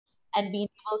and being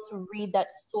able to read that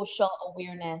social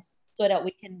awareness so that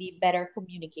we can be better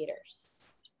communicators.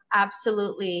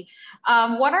 Absolutely.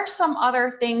 What are some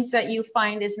other things that you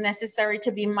find is necessary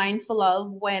to be mindful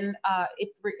of when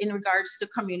in regards to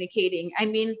communicating? I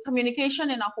mean,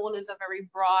 communication in a whole is a very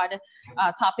broad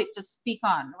topic to speak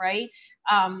on, right?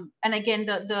 And again,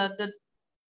 the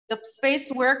space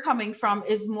we're coming from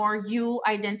is more you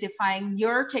identifying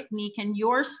your technique and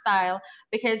your style,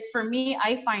 because for me,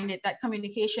 I find it that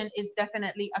communication is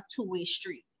definitely a two-way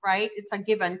street, right? It's a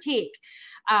give and take.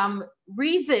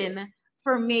 Reason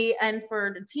for me and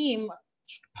for the team,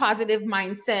 positive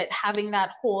mindset, having that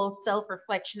whole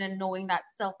self-reflection and knowing that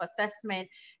self-assessment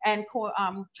and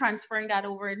transferring that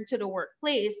over into the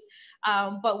workplace.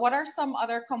 But what are some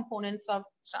other components of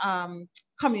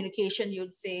communication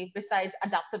you'd say besides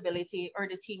adaptability, or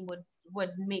the team would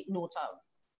make note of?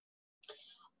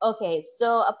 Okay,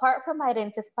 so apart from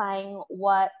identifying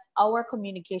what our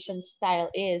communication style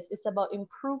is, it's about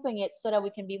improving it so that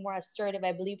we can be more assertive.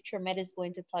 I believe Tremet is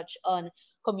going to touch on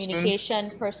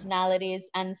communication, personalities,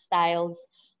 and styles.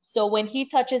 So when he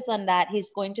touches on that,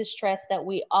 he's going to stress that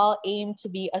we all aim to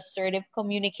be assertive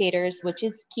communicators, which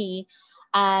is key.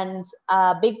 And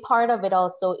a big part of it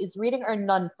also is reading our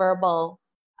nonverbal,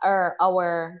 or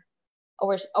our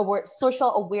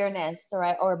social awareness,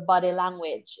 right, or body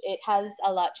language. It has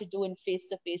a lot to do in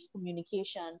face-to-face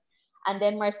communication. And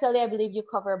then Marceli, I believe you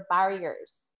cover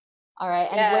barriers. All right.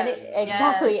 And yes, when it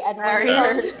exactly yes, and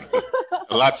barriers. when it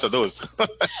comes, lots of those.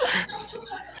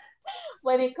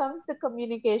 when it comes to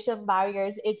communication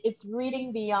barriers, it's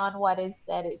reading beyond what is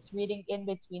said. It's reading in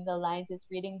between the lines. It's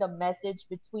reading the message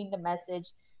between the message.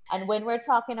 And when we're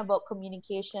talking about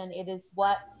communication, it is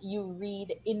what you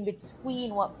read in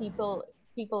between what people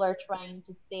are trying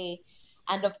to say.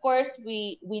 And of course,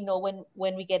 we know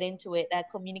when we get into it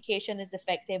that communication is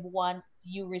effective once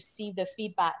you receive the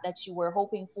feedback that you were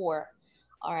hoping for.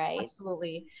 All right.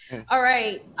 Absolutely. All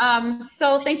right.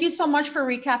 So thank you so much for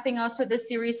recapping us for this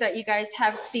series that you guys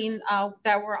have seen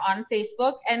that were on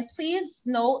Facebook. And please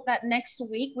note that next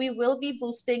week we will be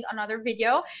boosting another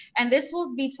video. And this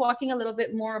will be talking a little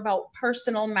bit more about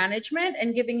personal management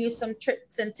and giving you some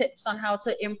tricks and tips on how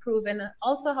to improve and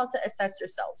also how to assess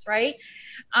yourselves, right?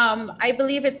 I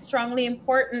believe it's strongly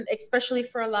important, especially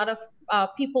for a lot of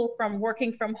people from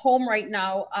working from home right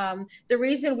now. The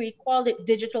reason we called it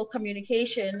digital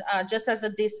communication, just as a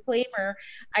disclaimer,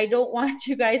 I don't want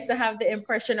you guys to have the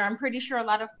impression, or I'm pretty sure a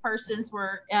lot of persons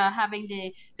were having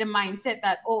the mindset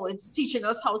that, oh, it's teaching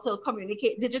us how to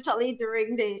communicate digitally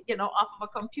during the, off of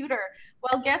a computer.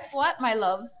 Well, guess what, my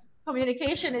loves?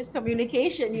 Communication is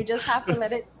communication. You just have to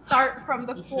let it start from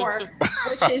the core,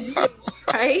 which is you,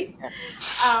 right?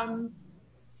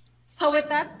 So with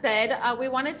that said, we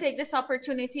want to take this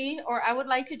opportunity, or I would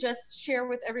like to just share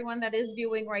with everyone that is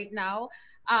viewing right now.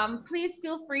 Please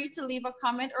feel free to leave a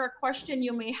comment or a question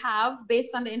you may have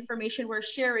based on the information we're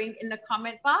sharing in the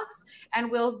comment box, and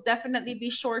we'll definitely be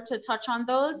sure to touch on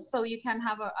those so you can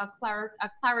have a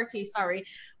clarity,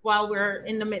 while we're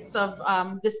in the midst of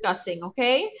discussing,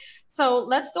 okay? So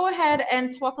let's go ahead and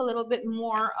talk a little bit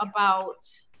more about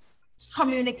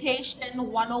communication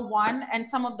 101 and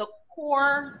some of the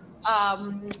core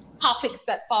topics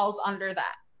that falls under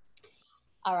that.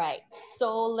 All right,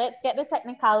 so let's get the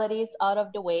technicalities out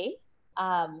of the way.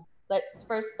 Let's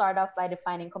first start off by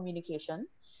defining communication.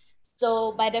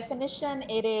 So by definition,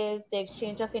 it is the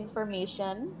exchange of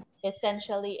information.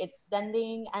 Essentially, it's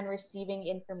sending and receiving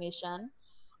information.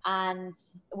 And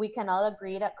we can all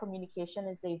agree that communication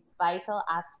is a vital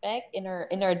aspect in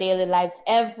our daily lives.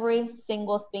 Every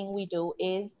single thing we do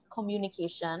is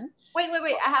communication. Wait.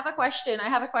 I have a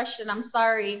question. I'm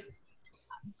sorry.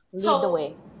 Lead the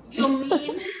way. You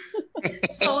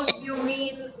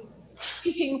mean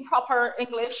speaking proper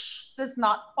English does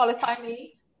not qualify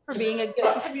me for being a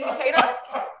good communicator?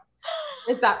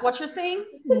 Is that what you're saying?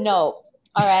 No.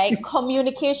 All right.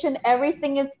 Communication,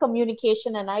 everything is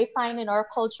communication. And I find in our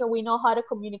culture, we know how to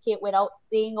communicate without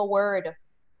saying a word.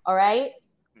 All right.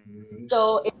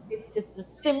 So it's the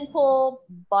simple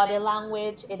body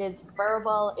language. It is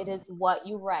verbal. It is what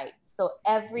you write. So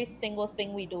every single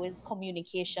thing we do is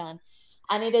communication.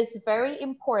 And it is very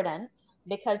important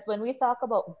because when we talk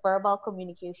about verbal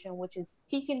communication, which is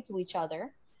speaking to each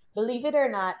other, believe it or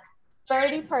not,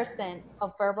 30%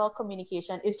 of verbal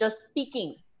communication is just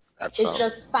speaking. It's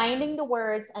just finding the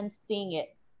words and seeing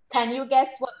it. Can you guess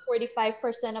what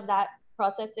 45% of that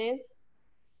process is?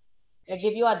 I'll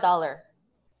give you $1.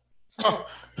 Oh,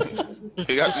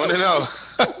 you got money now.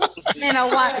 Man, I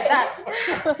want that.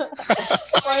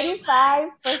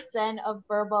 45% of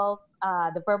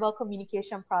the verbal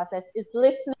communication process is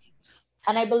listening.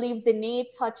 And I believe Danae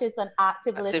touches on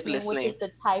active listening, which is the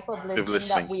type of listening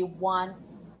that we want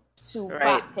to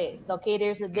practice. Okay,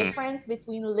 there's a difference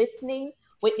between listening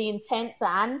with the intent to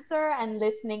answer and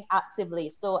listening actively.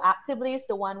 So actively is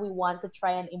the one we want to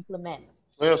try and implement.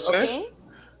 Okay.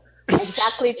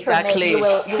 Exactly, Tremette. You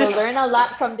will learn a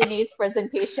lot from Danae's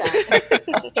presentation.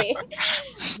 Okay.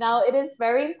 Now it is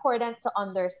very important to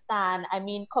understand. I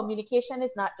mean, communication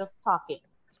is not just talking,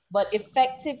 but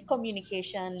effective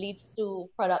communication leads to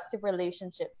productive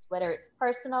relationships, whether it's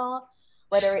personal,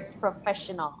 whether it's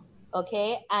professional.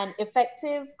 Okay, and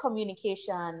effective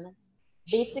communication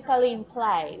basically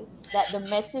implies that the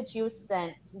message you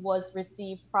sent was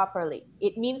received properly.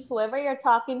 It means whoever you're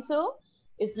talking to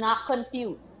is not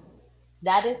confused.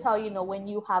 That is how you know when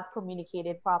you have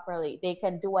communicated properly. They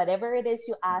can do whatever it is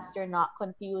you asked, you're not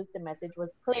confused, the message was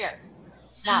clear.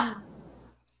 Now,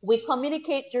 we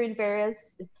communicate through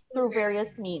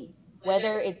various means,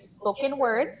 whether it's spoken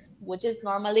words, which is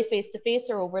normally face-to-face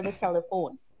or over the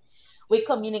telephone. We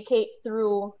communicate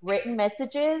through written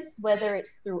messages, whether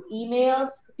it's through emails.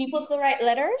 People still write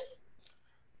letters?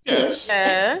 Yes.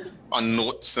 On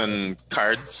notes and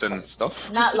cards and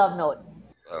stuff. Not love notes.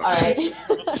 All right.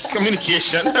 It's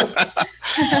communication.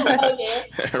 Okay.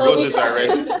 Roses are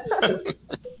red.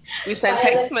 We send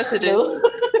text messages.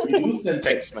 We send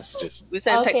text messages.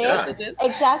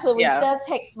 Exactly. We send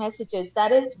text messages.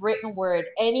 That is written word.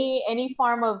 Any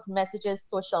form of messages,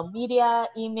 social media,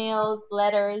 emails,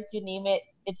 letters, you name it,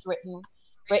 it's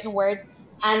written words.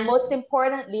 And most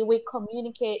importantly, we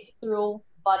communicate through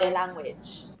body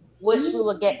language, which we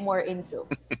will get more into.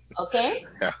 Okay?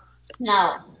 Yeah.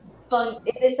 Now,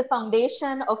 it is the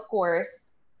foundation, of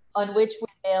course, on which we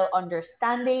build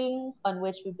understanding, on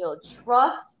which we build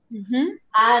trust,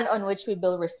 and on which we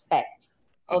build respect.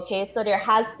 Okay, so there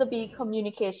has to be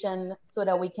communication so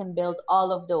that we can build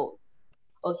all of those.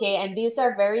 Okay, and these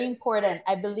are very important.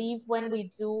 I believe when we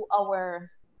do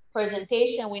our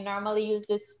presentation, we normally use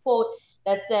this quote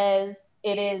that says,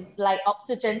 it is like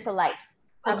oxygen to life.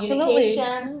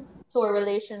 Communication to a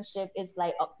relationship is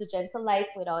like oxygen to life.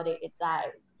 Without it, it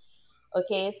dies.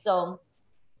 Okay, so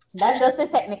that's just the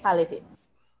technicalities.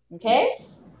 Okay?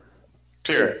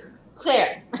 Clear.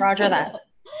 Roger that.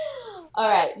 All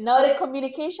right. Now the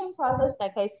communication process,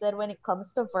 like I said, when it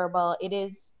comes to verbal, it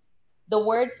is the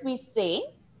words we say.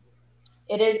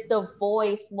 It is the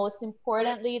voice. Most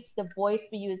importantly, it's the voice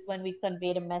we use when we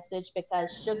convey the message,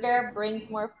 because sugar brings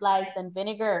more flies than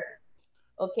vinegar.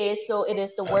 Okay, so it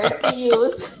is the words we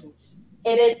use.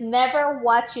 It is never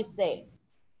what you say.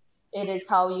 It is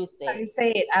how you say it. How you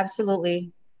say it,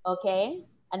 absolutely. Okay,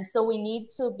 and so we need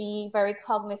to be very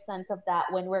cognizant of that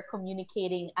when we're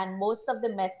communicating, and most of the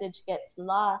message gets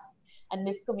lost and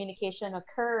miscommunication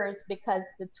occurs because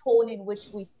the tone in which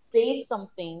we say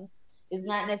something is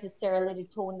not necessarily the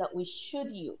tone that we should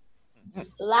use.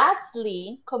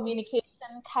 Lastly, communication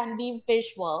can be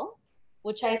visual,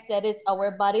 which I said is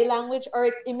our body language or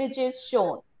its images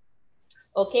shown.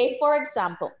 Okay, for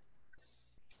example,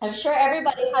 I'm sure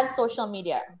everybody has social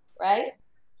media, right?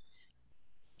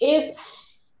 If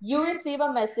you receive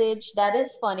a message that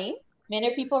is funny,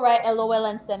 many people write LOL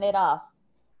and send it off.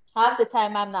 Half the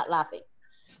time I'm not laughing.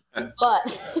 But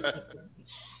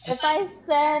if I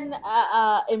send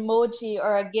a emoji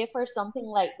or a GIF or something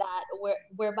like that,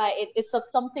 whereby it's of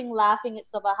something laughing,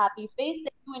 it's of a happy face,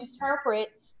 then you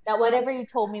interpret that whatever you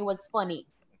told me was funny.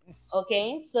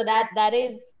 Okay, so that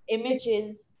is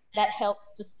images that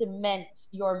helps to cement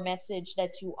your message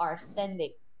that you are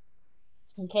sending.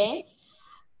 Okay,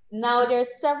 now there's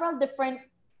several different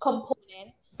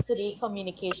components to the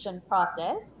communication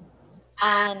process,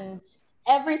 and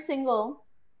every single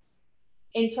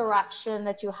interaction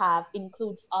that you have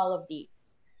includes all of these.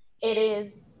 It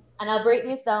is, and I'll break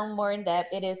this down more in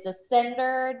depth, it is the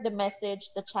sender, the message,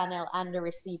 the channel, and the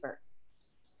receiver.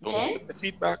 Okay? The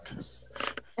feedback.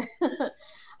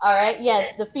 All right,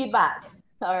 yes, the feedback.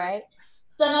 All right.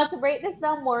 So now to break this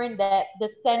down more in depth, the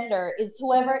sender is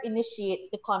whoever initiates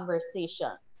the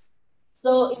conversation.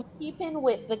 So in keeping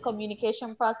with the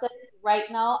communication process, right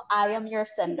now, I am your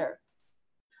sender.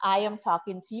 I am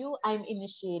talking to you. I'm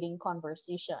initiating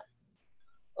conversation.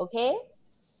 Okay?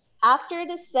 After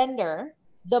the sender,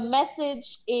 the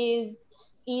message is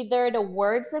either the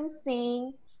words I'm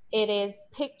saying, it is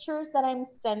pictures that I'm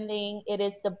sending, it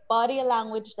is the body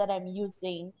language that I'm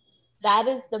using. That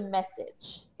is the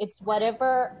message. It's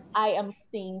whatever I am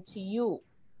saying to you.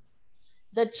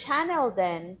 The channel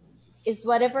then is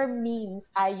whatever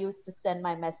means I use to send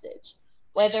my message.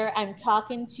 Whether I'm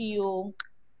talking to you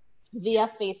via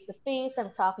face-to-face,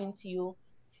 I'm talking to you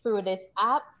through this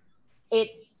app,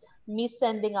 it's me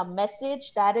sending a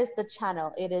message, that is the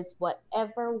channel. It is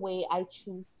whatever way I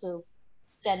choose to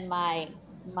send my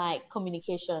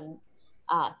communication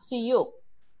to you.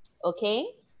 Okay?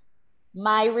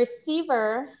 My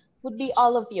receiver would be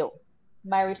all of you.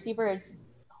 My receiver is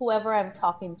whoever I'm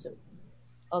talking to.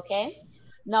 Okay?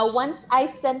 Now, once I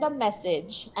send a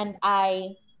message and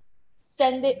I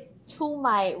send it to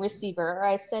my receiver or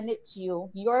I send it to you,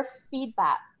 your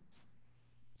feedback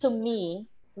to me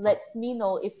lets me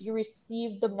know if you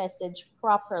received the message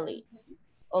properly.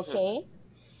 Okay?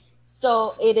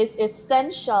 So it is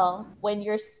essential when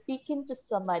you're speaking to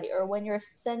somebody or when you're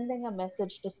sending a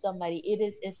message to somebody, it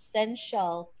is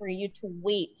essential for you to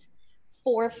wait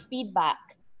for feedback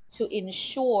to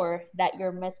ensure that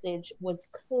your message was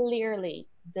clearly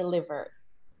delivered.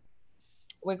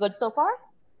 We're good so far?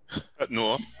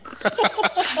 No.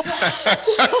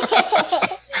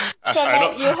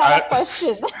 Trevor, you had a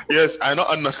question. Yes, I don't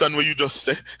understand what you just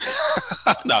said.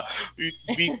 No, we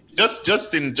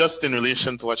just in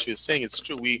relation to what you're saying, it's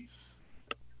true.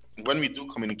 When we do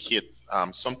communicate,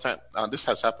 sometimes this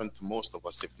has happened to most of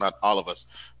us, if not all of us,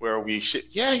 where we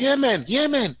yeah, man,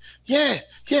 yeah,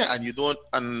 and you don't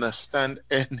understand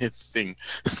anything.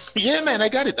 Yeah, man, I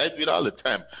got it. I do it all the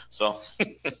time. So,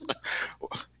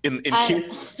 in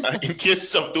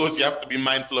case of those, you have to be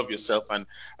mindful of yourself and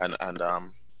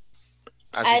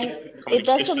and it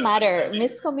doesn't matter.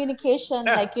 Miscommunication,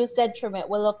 like you said, Tremit,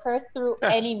 will occur through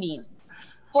any means.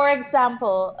 For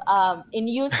example, in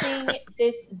using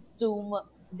this Zoom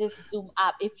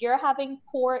app, if you're having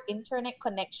poor internet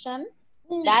connection,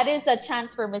 that is a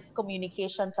chance for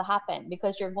miscommunication to happen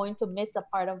because you're going to miss a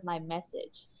part of my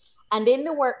message. And in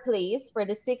the workplace, for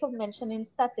the sake of mentioning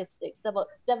statistics, about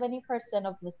 70%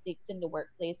 of mistakes in the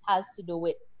workplace has to do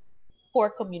with poor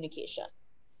communication.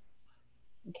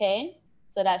 Okay?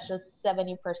 So that's just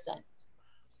 70%.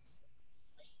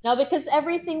 Now, because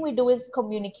everything we do is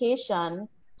communication,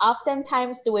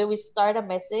 oftentimes the way we start a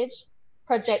message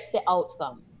projects the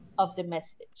outcome of the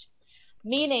message.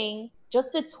 Meaning,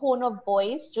 just the tone of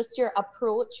voice, just your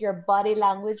approach, your body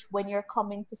language when you're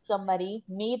coming to somebody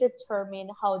may determine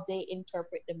how they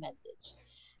interpret the message.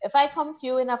 If I come to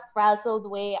you in a frazzled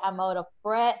way, I'm out of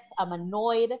breath, I'm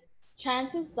annoyed,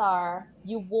 chances are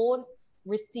you won't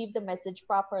receive the message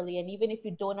properly. And even if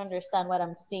you don't understand what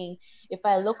I'm saying, if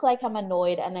I look like I'm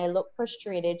annoyed and I look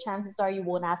frustrated, chances are you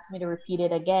won't ask me to repeat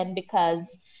it again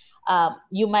because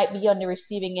you might be on the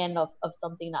receiving end of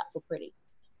something not so pretty.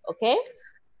 Okay?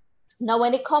 Now,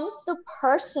 when it comes to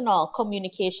personal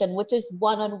communication, which is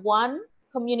one-on-one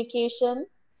communication,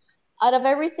 out of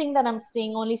everything that I'm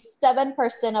seeing, only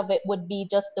 7% of it would be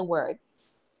just the words.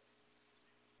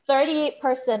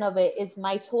 38% of it is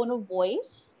my tone of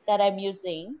voice that I'm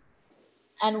using.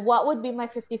 And what would be my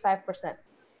 55%?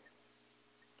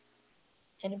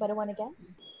 Anybody want to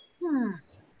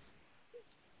guess?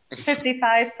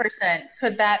 55%.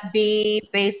 Could that be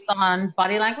based on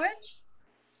body language?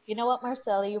 You know what,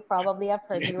 Marcella? You probably have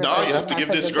heard me. No, you have to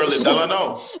give this girl a dollar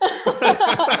now.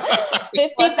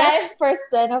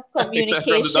 55% of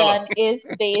communication is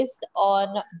based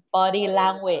on body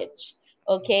language.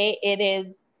 Okay, it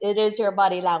is your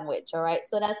body language. All right,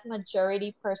 so that's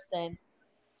majority percent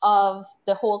of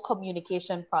the whole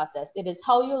communication process. It is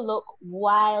how you look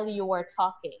while you are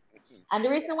talking. And the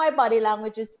reason why body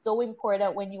language is so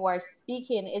important when you are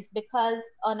speaking is because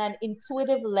on an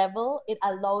intuitive level, it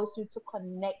allows you to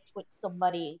connect with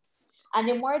somebody. And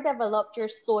the more developed your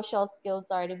social skills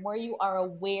are, the more you are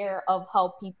aware of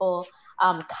how people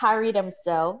carry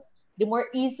themselves, the more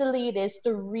easily it is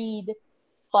to read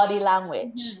body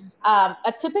language.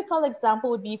 A typical example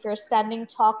would be if you're standing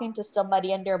talking to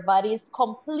somebody and their body is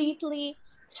completely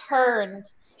turned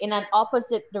in an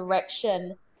opposite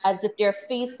direction as if they're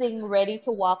facing ready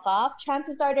to walk off,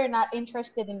 chances are they're not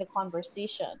interested in the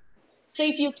conversation. So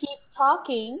if you keep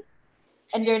talking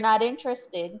and they're not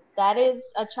interested, that is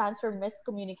a chance for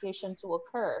miscommunication to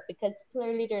occur because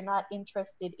clearly they're not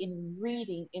interested in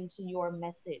reading into your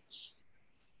message.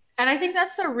 And I think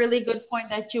that's a really good point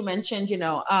that you mentioned.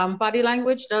 Body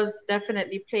language does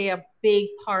definitely play a big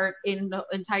part in the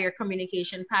entire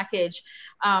communication package.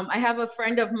 I have a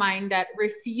friend of mine that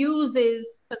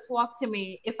refuses to talk to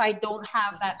me if I don't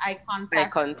have that eye contact. Eye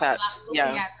contact, looking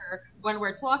at her when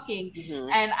we're talking,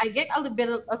 and I get a little bit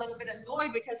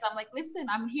annoyed because I'm like, listen,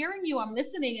 I'm hearing you, I'm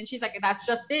listening, and she's like, that's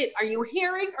just it. Are you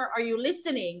hearing or are you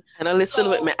listening? And I listen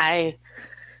with my eye.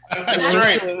 That's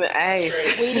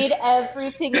right. We need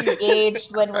everything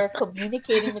engaged when we're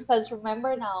communicating because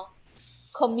remember now,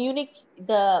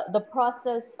 the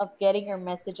process of getting your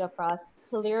message across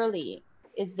clearly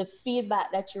is the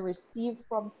feedback that you receive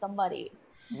from somebody.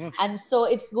 And so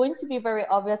it's going to be very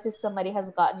obvious if somebody has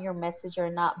gotten your message or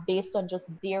not based on just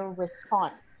their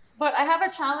response. But I have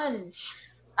a challenge,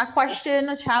 a question,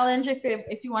 a challenge,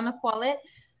 if you want to call it.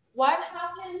 What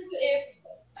happens if,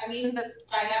 I mean, the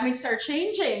dynamics are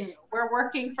changing? We're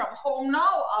working from home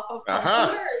now, off of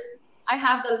computers. I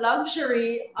have the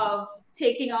luxury of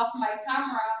taking off my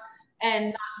camera and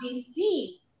not be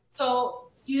seen. So,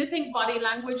 do you think body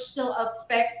language still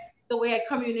affects the way I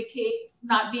communicate,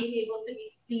 not being able to be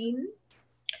seen?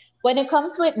 When it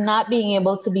comes with not being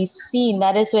able to be seen,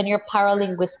 that is when your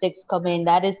paralinguistics come in.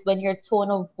 That is when your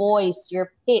tone of voice,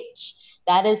 your pitch,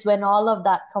 that is when all of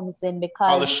that comes in,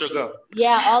 because all the sugar.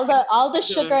 Yeah, all the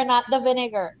sugar, not the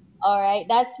vinegar. All right.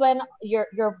 That's when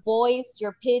your voice,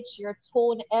 your pitch, your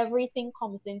tone, everything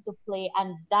comes into play,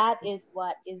 and that is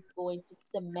what is going to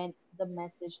cement the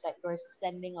message that you're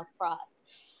sending across.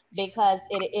 Because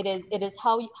it is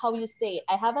how you say it.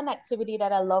 I have an activity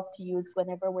that I love to use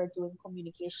whenever we're doing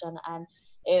communication, and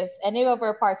if any of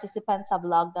our participants have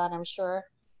logged on, I'm sure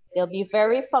they'll be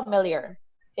very familiar.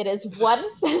 It is one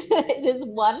it is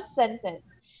one sentence,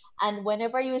 and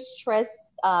whenever you stress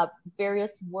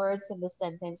various words in the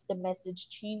sentence, the message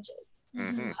changes.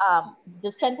 Mm-hmm.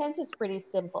 The sentence is pretty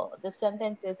simple. The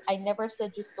sentence is, I never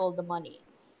said you stole the money.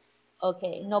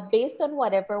 Okay, now based on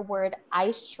whatever word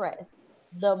I stress,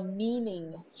 the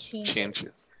meaning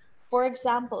changes. For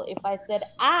example, if I said,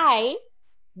 I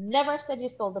never said you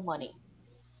stole the money,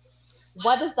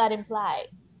 what does that imply?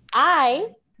 I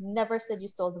never said you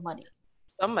stole the money.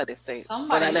 Somebody say it.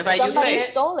 Somebody- But whenever you say Somebody it,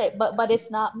 stole it, but it's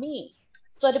not me.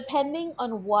 So depending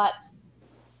on what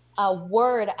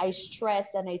word I stress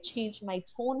and I change my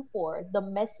tone for, the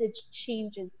message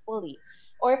changes fully.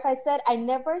 Or if I said, I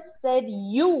never said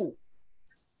you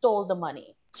stole the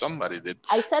money. Somebody did.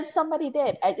 I said somebody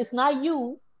did. It's not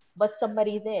you, but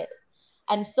somebody did.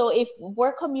 And so if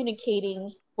we're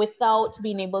communicating without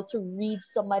being able to read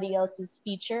somebody else's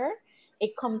feature,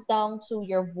 it comes down to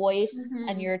your voice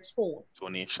and your tone.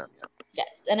 Tonation, yeah.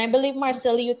 Yes. And I believe,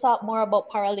 Marceli, you talk more about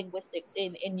paralinguistics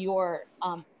in your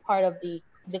part of the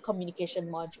communication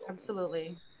module.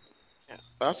 Absolutely.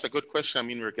 That's a good question. I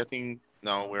mean, we're getting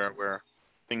now where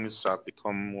things have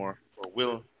become more, or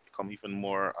will become even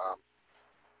more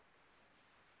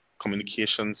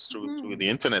communications through the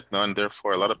internet now, and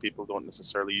therefore a lot of people don't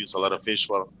necessarily use a lot of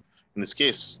visual in this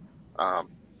case. Well,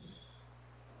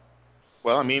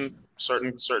 I mean,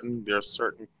 there are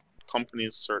certain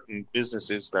companies, certain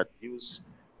businesses that use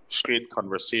straight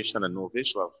conversation and no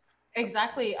visual.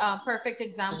 Exactly. Perfect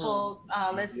example.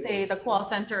 Let's say the call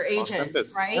center agents,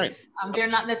 centers, right? They're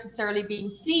not necessarily being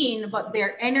seen, but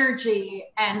their energy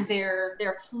and their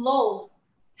flow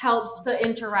helps to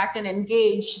interact and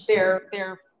engage their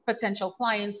potential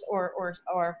clients or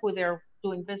who they're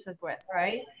doing business with,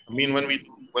 right? I mean, when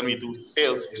we do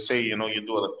sales, you say, you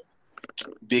do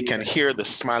they can hear the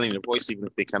smile in your voice even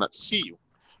if they cannot see you.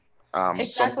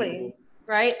 Exactly.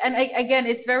 Right. And again,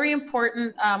 it's very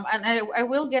important. And I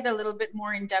will get a little bit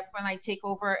more in depth when I take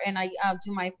over and I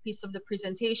do my piece of the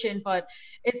presentation. But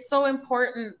it's so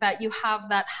important that you have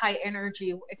that high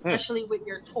energy, especially with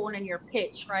your tone and your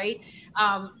pitch. Right.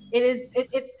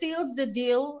 It seals the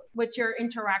deal with your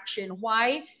interaction.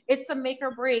 Why? It's a make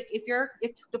or break. If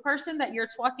the person that you're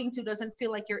talking to doesn't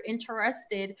feel like you're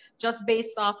interested just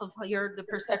based off of the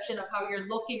perception of how you're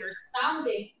looking or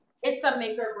sounding, it's a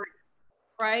make or break.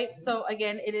 Right. So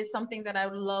again, it is something that I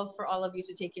would love for all of you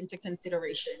to take into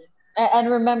consideration. And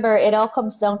remember, it all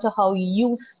comes down to how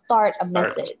you start a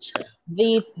message.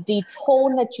 The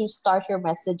tone that you start your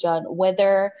message on,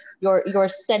 whether you're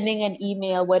sending an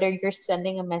email, whether you're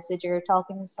sending a message or you're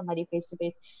talking to somebody face to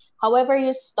face, however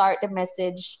you start the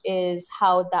message is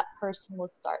how that person will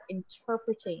start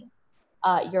interpreting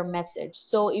your message.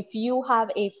 So if you have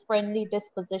a friendly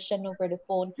disposition over the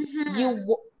phone,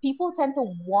 people tend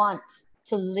to want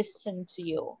to listen to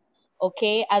you,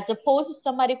 okay, as opposed to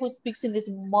somebody who speaks in this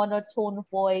monotone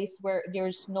voice where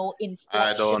there's no inflection.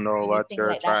 I don't know what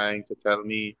you're trying to tell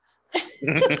me.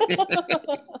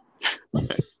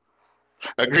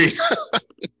 Agreed.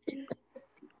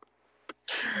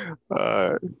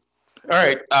 All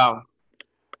right.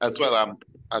 As well,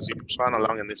 as you've gone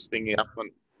along in this thing,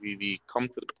 we come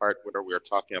to the part where we're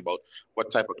talking about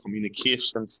what type of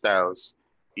communication styles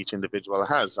each individual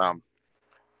has.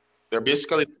 There are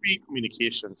basically three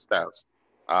communication styles.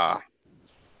 At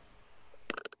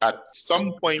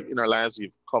some point in our lives,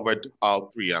 we've covered all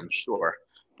three, I'm sure.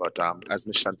 But as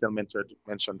Ms. Chantel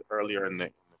mentioned earlier in the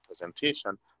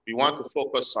presentation, we want to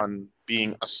focus on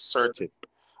being assertive.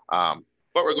 But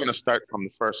we're going to start from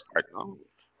the first part now.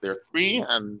 There are three,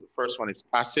 and the first one is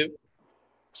passive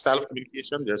style of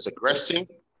communication. There's aggressive,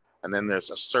 and then there's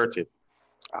assertive.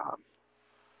 Um,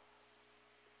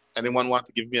 Anyone want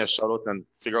to give me a shout out and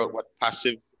figure out what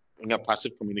being a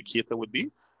passive communicator would be?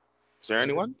 Is there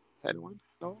anyone? Anyone?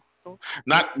 No? No?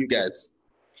 Not you guys.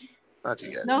 Not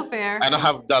you guys. No fair. I don't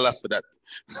have dollar for that.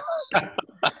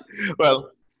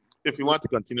 Well, if you want to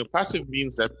continue, passive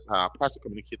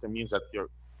communicator means that you're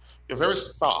very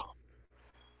soft.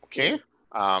 Okay?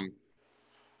 Um,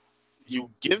 you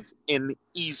give in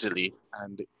easily,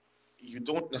 and you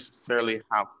don't necessarily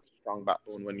have strong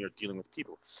backbone when you're dealing with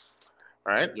people.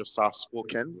 All right, you're soft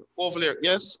spoken. Over there,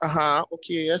 yes,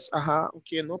 okay, yes,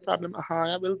 okay, no problem,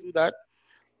 I will do that.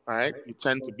 All right, you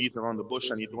tend to beat around the bush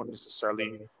and you don't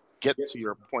necessarily get to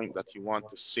your point that you want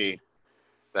to say,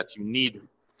 that you need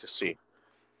to say.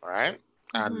 All right,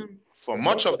 and for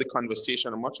much of the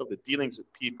conversation and much of the dealings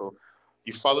with people,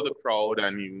 you follow the crowd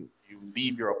and you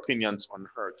leave your opinions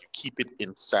unheard. You keep it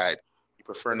inside. You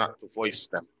prefer not to voice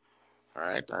them. All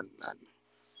right, and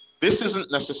this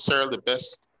isn't necessarily the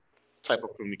best type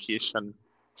of communication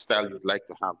style you'd like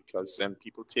to have, because then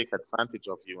people take advantage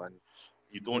of you and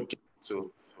you don't get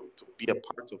to be a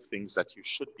part of things that you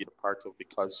should be a part of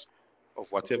because of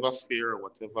whatever fear or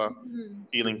whatever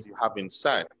feelings you have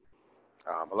inside.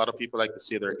 A lot of people like to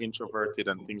say they're introverted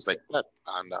and things like that,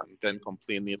 and then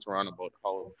complain later on about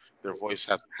how their voice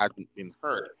hadn't been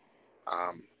heard.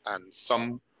 And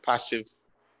some passive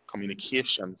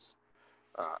communications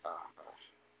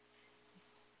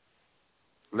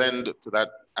lend to that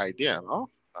idea, no?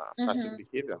 Passive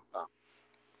behavior.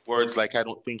 Words like, I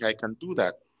don't think I can do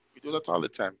that. We do that all the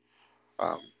time.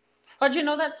 But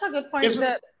that's a good point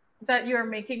that you're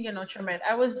making, Tremaine.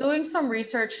 I was doing some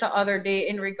research the other day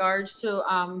in regards to,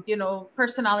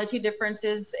 personality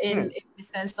differences in the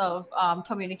sense of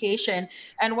communication.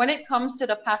 And when it comes to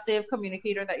the passive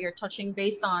communicator that you're touching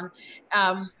base on,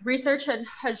 research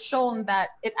has shown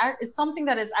that it's something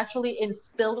that is actually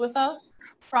instilled with us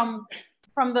from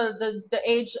the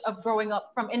age of growing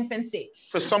up, from infancy.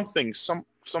 For something, some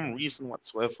reason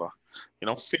whatsoever,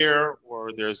 fear,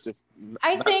 or there's the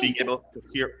not being able to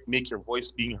make your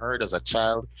voice being heard as a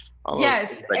child.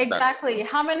 Yes, like exactly. That.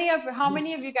 How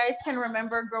many of you guys can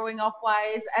remember growing up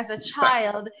wise as a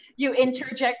child, you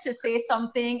interject to say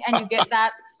something and you get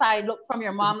that side look from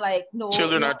your mom like, no.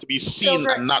 Children are to be seen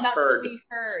and not heard. To be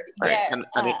heard. Right.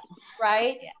 Yes.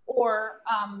 Right? Yeah. Or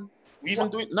we even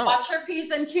do it now. Watch your P's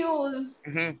and Q's.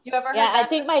 Mm-hmm. You ever heard that? I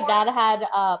think my dad had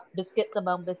biscuits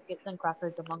among biscuits and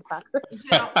crackers among crackers.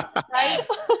 Right?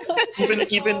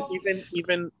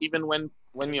 even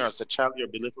when you're as a child, you're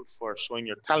belittled for showing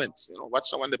your talents.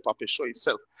 Watch when the puppy show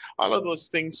yourself. All of those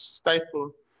things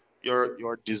stifle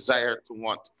your desire to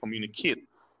want to communicate.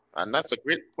 And that's a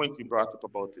great point you brought up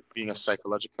about it being a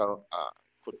psychological,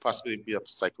 could possibly be a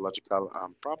psychological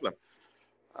problem.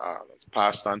 That's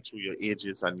passed on through your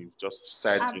ages, and you just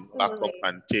decide to back up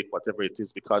and take whatever it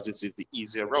is because it is the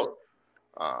easier route.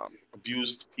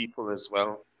 Abused people as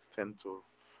well tend to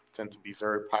be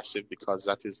very passive because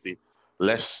that is the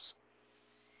less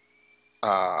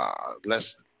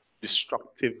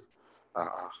destructive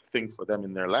thing for them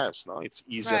in their lives. No, it's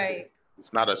easier. Right.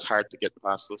 It's not as hard to get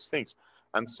past those things,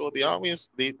 and so they always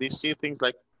they say things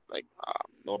like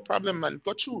no problem, man,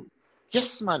 got you.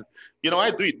 Yes, man.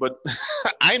 I do it, but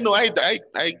I know I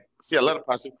see a lot of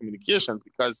passive communication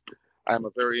because I'm a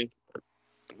very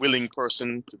willing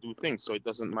person to do things. So it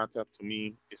doesn't matter to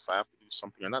me if I have to do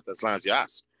something or not, as long as you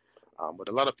ask. But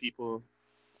a lot of people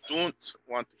don't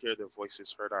want to hear their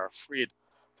voices heard, are afraid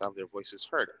to have their voices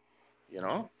heard,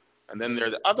 And then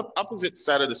there's the other opposite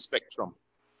side of the spectrum,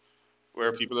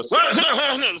 where people are saying,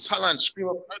 and scream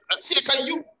up,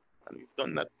 you. And we've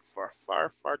done that for far,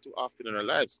 far too often in our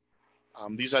lives.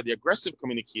 These are the aggressive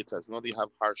communicators. They have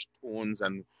harsh tones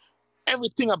and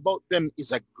everything about them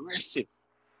is aggressive.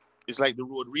 It's like the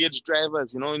road rage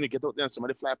drivers, when you get out there and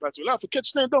somebody fly past you, for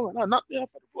catch them down, no, not there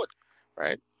for the good,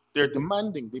 right? They're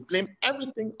demanding. They blame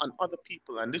everything on other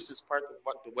people, and this is part of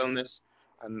what the wellness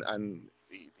and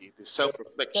the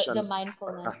self-reflection, the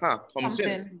mindfulness comes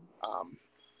in.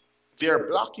 They're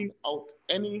blocking out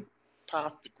any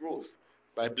path to growth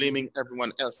by blaming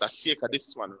everyone else. That's sake of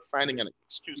this one, finding an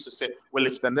excuse to say, well,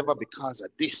 it's never because of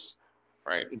this,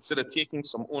 right? Instead of taking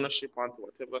some ownership onto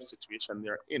whatever situation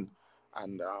they're in.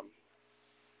 And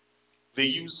they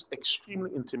use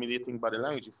extremely intimidating body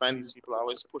language. You find these people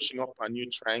always pushing up on you,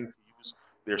 trying to use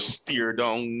their steer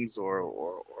downs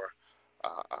or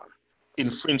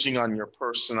infringing on your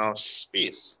personal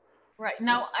space. Right.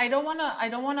 Now, I don't want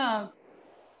to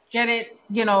get it,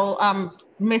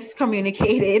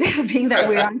 miscommunicated, being that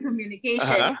we're on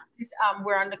communication. Uh-huh.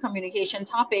 We're on the communication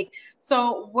topic.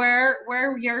 So where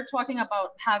you're talking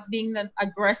about being an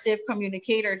aggressive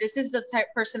communicator, this is the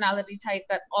personality type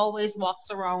that always walks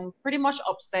around pretty much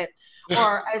upset,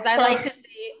 or as I like to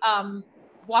say,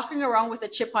 walking around with a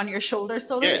chip on your shoulder,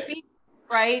 so to speak.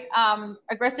 Right?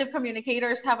 Aggressive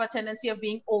communicators have a tendency of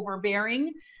being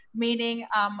overbearing, meaning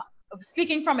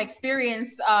speaking from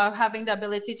experience, having the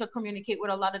ability to communicate with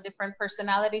a lot of different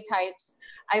personality types,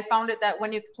 I found it that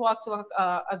when you talk to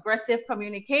a aggressive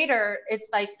communicator,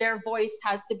 it's like their voice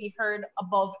has to be heard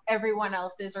above everyone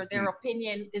else's, or their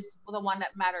opinion is the one that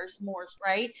matters most,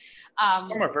 right?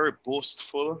 Some are very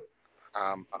boastful.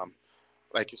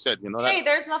 Like you said, you know that. Hey,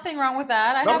 there's nothing wrong with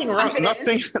that. Nothing wrong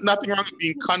with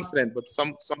being confident, but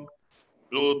some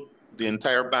blow the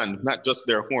entire band, not just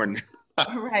their horn.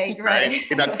 Right.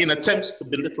 In attempts to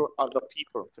belittle other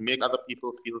people, to make other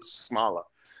people feel smaller.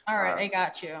 All right, I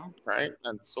got you. Right,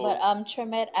 and so. But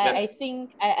Tremet, I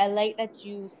think I like that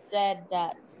you said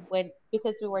that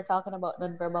because we were talking about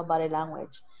nonverbal body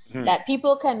language, that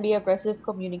people can be aggressive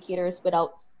communicators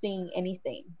without saying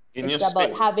anything. It's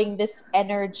about having this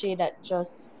energy that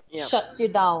just shuts you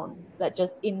down, that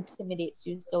just intimidates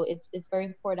you. So it's very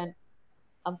important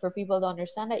for people to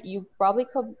understand that you probably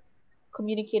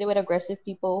communicated with aggressive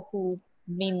people who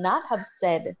may not have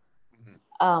said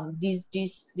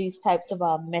these types of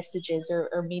messages,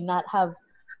 or may not have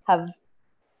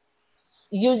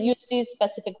used these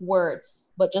specific words,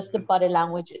 but just the body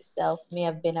language itself may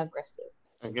have been aggressive.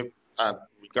 Okay.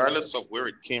 Regardless of where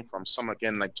it came from, some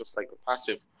again, just like the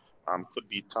passive, could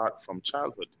be taught from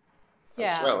childhood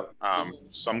as well.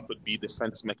 Some could be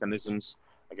defense mechanisms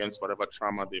against whatever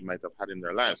trauma they might have had in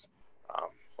their lives.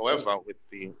 However,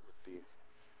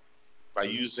 by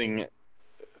using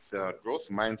the growth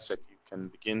mindset, you can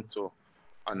begin to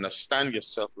understand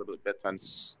yourself a little bit better and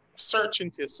search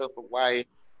into yourself of why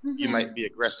you might be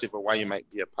aggressive or why you might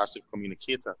be a passive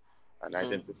communicator, and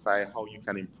identify how you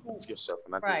can improve yourself.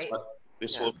 And that is what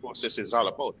this whole process is all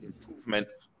about: improvement,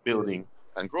 building,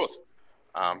 and growth.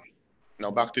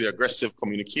 Now back to the aggressive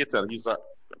communicator.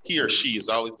 He or she is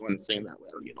always the one saying that,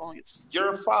 well, it's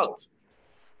your fault.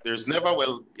 There's never,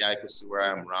 I can see where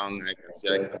I'm wrong. I can see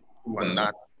I can improve on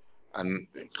that.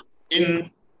 And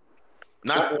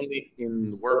not only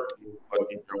in work, but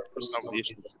in your personal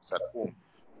relationships at home,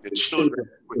 your children,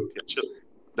 with your children.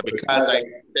 Because I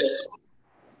this,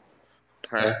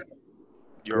 right?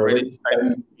 You're already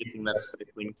creating that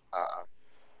stifling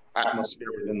atmosphere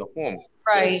within the home.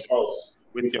 Right.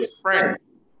 With your friends,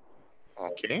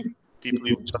 okay? People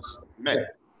you've just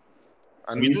met.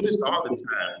 And we do this all the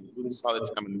time.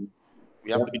 And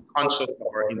we have to be conscious of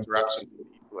our interaction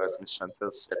with people, as Ms.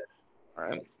 Chantel said.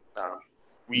 Right?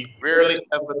 We rarely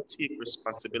ever take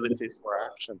responsibility for our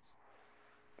actions.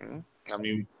 I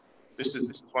mean, this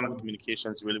is one of the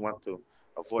communications you really want to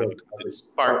avoid, because it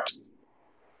sparks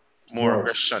more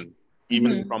aggression,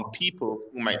 even from people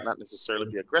who might not necessarily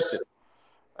be aggressive.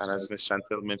 And as Ms.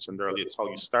 Chantel mentioned earlier, it's how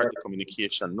you start the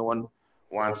communication. No one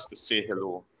wants to say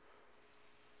hello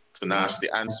to nasty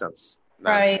answers.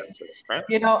 Right. Right.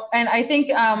 And I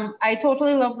think I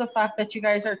totally love the fact that you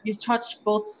touch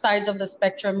both sides of the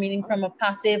spectrum, meaning from a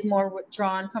passive, more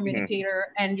withdrawn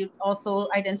communicator, and you also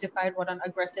identified what an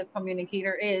aggressive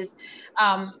communicator is.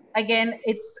 Again,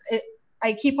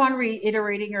 I keep on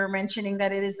reiterating or mentioning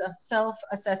that it is a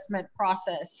self-assessment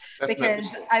process. Definitely.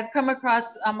 Because I've come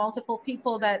across multiple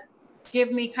people that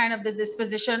give me kind of the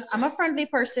disposition. I'm a friendly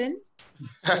person.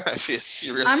 I feel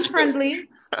serious. I'm friendly.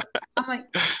 I'm like,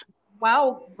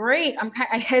 wow, great.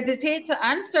 I hesitate to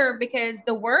answer because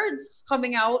the words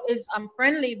coming out is I'm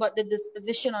friendly, but the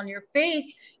disposition on your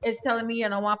face is telling me,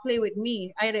 want to play with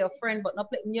me. I had a friend, but not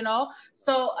play,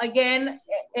 So again,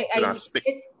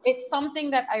 it's something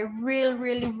that I really,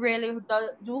 really, really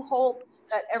do hope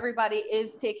that everybody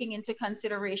is taking into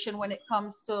consideration when it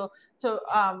comes to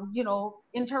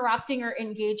interacting or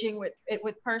engaging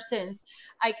with persons.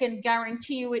 I can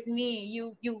guarantee you, with me,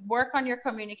 you work on your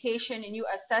communication and you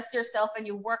assess yourself and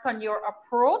you work on your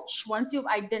approach. Once you've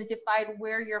identified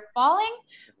where you're falling,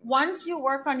 once you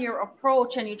work on your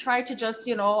approach and you try to just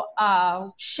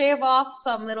shave off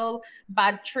some little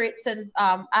bad traits and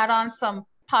add on some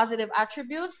positive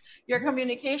attributes, your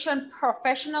communication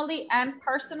professionally and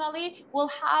personally will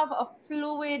have a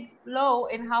fluid flow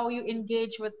in how you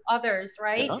engage with others,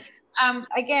 right?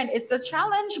 Again, it's a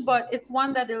challenge, but it's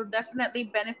one that will definitely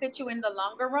benefit you in the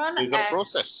longer run. It's a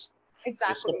process.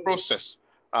 Exactly. It's a process.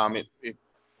 It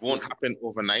won't happen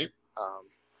overnight.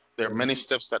 There are many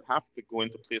steps that have to go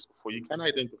into place before you can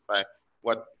identify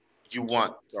what you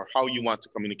want or how you want to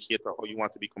communicate or how you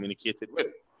want to be communicated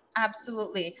with.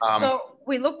 Absolutely. Um, So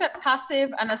we looked at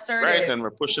passive and assertive. right, and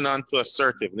we're pushing on to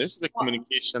assertive. This is the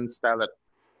communication style that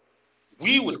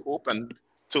we would hope and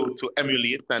to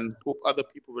emulate and hope other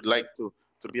people would like to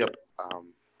be a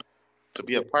to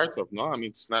be a part of. No, I mean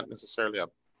it's not necessarily a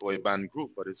boy band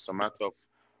group, but it's a matter of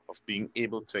being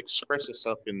able to express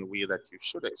yourself in the way that you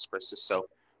should express yourself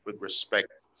with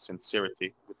respect,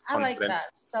 sincerity, with I like that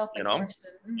confidence. You know,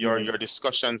 self-expression. your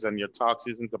discussions and your talks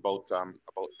isn't about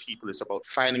people. It's about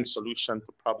finding solution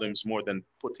to problems more than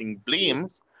putting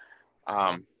blames.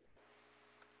 Um,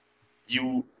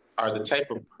 you are the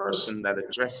type of person that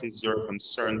addresses your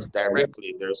concerns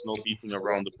directly. There's no beating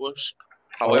around the bush.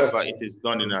 However, it is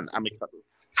done in an amicable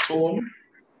tone,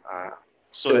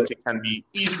 so that it can be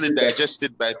easily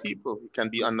digested by people. It can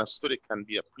be understood. It can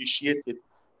be appreciated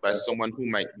by someone who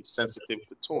might be sensitive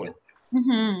to tone.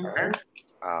 Right?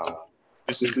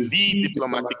 This is the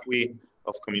diplomatic way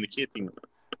of communicating,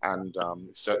 and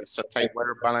it's a tight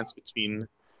wire balance between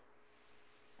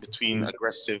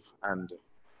aggressive and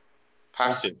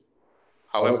passive.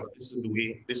 However, this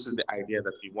is the idea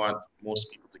that we want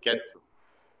most people to get to.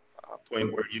 A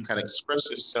point where you can express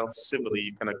yourself civilly,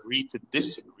 you can agree to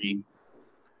disagree,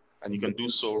 and you can do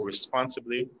so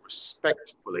responsibly,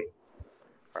 respectfully.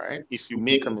 Right? If you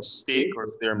make a mistake or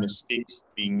if there are mistakes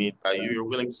being made by you, you're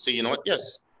willing to say, you know what,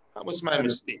 yes, that was my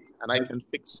mistake and I can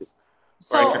fix it.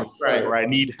 Or I can try, or I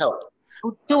need help.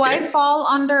 Do I fall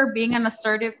under being an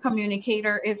assertive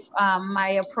communicator if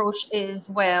my approach is,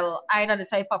 well, I'm not the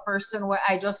type of person where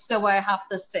I just say what I have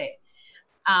to say?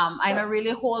 I don't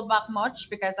really hold back much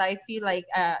because I feel like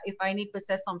if I need to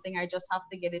say something, I just have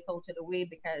to get it out of the way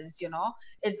because, you know,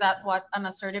 is that what an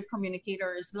assertive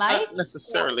communicator is like? Not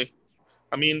necessarily.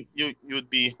 I mean, you'd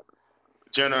be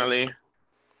generally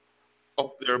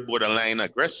up there borderline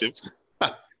aggressive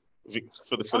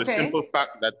for the simple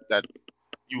fact that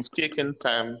you've taken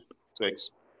time to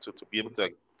be able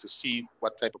to see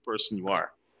what type of person you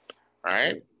are,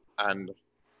 right? And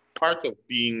part of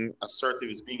being assertive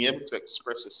is being able to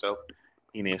express yourself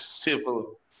in a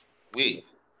civil way.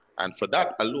 And for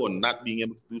that alone, not being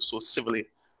able to do so civilly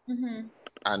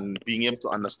and being able to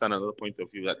understand another point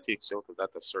of view that takes you out of that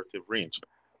assertive range.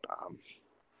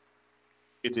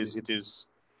 It is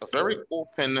a very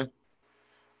open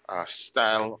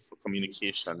style for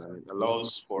communication, and it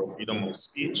allows for freedom of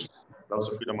speech, allows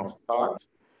for freedom of thought,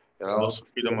 it allows for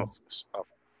freedom of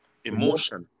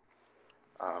emotion.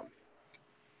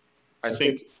 I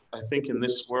think in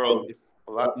this world, if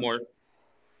a lot more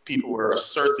people were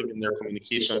assertive in their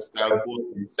communication style,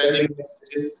 both in sending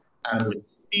messages and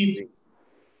receiving,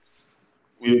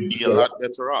 we'd be a lot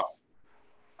better off.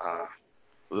 A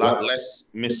lot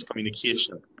less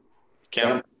miscommunication.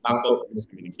 Can't knock out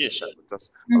miscommunication, but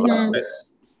that's a lot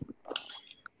less.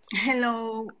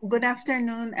 Hello, good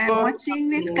afternoon. I'm watching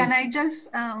this. Can I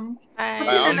just By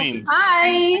all means.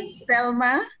 Hi,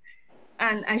 Selma,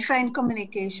 and I find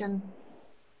communication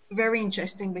very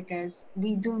interesting because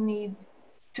we do need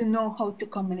to know how to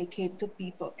communicate to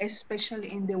people,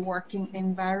 especially in the working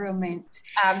environment.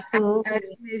 absolutely.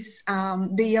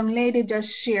 The young lady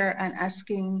just shared and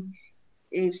asking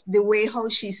if the way how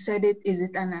she said it, is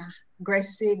it an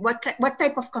aggressive? What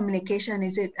type of communication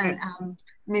is it? And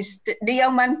the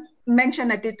young man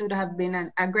mentioned that it would have been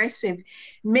an aggressive.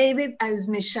 Maybe, as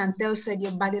Miss Chantel said,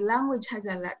 your body language has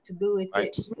a lot to do with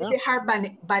it. Maybe her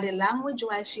body language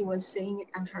while she was saying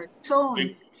it and her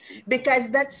tone.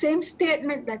 Because that same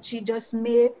statement that she just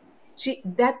made,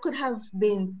 that could have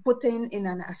been put in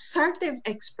an assertive,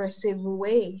 expressive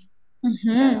way.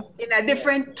 In a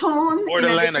different tone,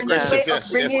 Borderline in a different aggressive, way of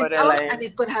yes. bringing it out, and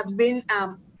it could have been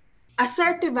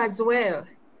assertive as well.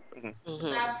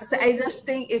 So I just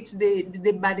think it's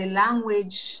the body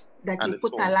language that And you the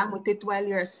put tone. along with it while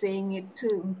you're saying it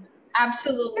too.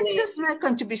 Absolutely. It's just my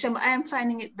contribution, but I am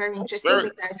finding it very interesting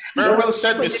because Very well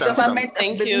said, with Miss the Sansom. government of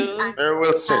Thank Belize you. and Very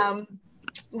well said.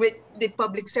 with the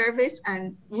public service,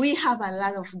 and we have a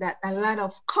lot of that. A lot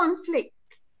of conflict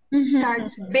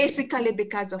starts basically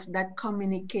because of that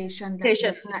communication that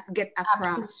does not get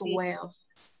across Absolutely. well.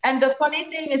 And the funny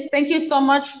thing is, thank you so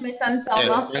much, Miss Anselma,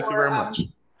 Yes, thank you very much.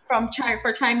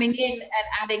 for chiming in and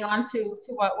adding on to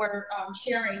what we're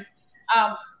sharing.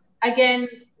 Again,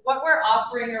 what we're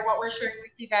offering or what we're sharing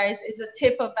with you guys is a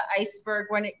tip of the iceberg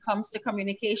when it comes to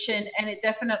communication, and it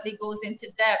definitely goes into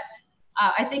depth.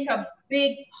 I think a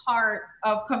big part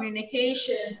of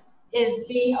communication is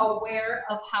being aware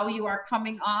of how you are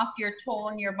coming off, your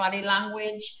tone, your body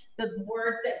language, the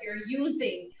words that you're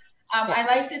using. I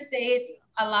like to say it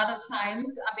a lot of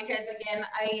times because, again,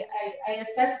 I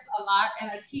assess a lot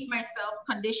and I keep myself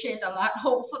conditioned a lot,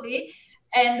 hopefully.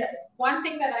 And one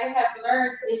thing that I have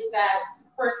learned is that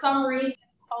for some reason,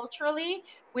 culturally,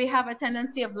 we have a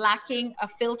tendency of lacking a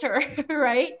filter,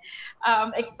 right?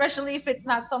 Especially if it's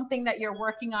not something that you're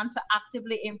working on to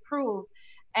actively improve.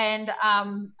 And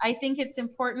I think it's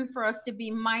important for us to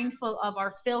be mindful of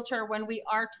our filter when we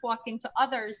are talking to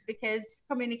others, because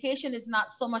communication is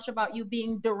not so much about you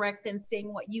being direct and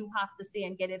saying what you have to say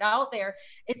and get it out there.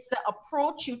 It's the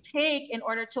approach you take in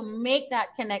order to make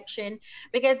that connection.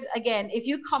 Because again, if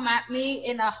you come at me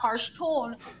in a harsh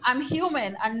tone, I'm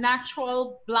human. A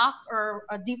natural block or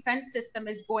a defense system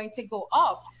is going to go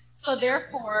up. So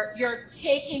therefore, you're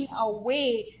taking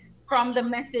away from the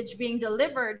message being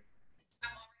delivered.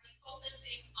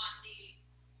 Focusing on the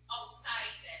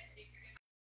outside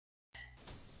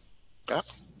Yeah.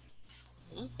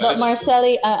 But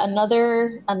Marcelli,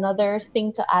 another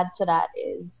thing to add to that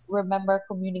is, remember,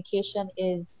 communication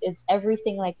is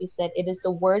everything. Like you said, it is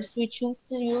the words we choose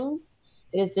to use,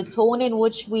 it is the tone in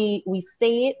which we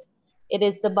say it, it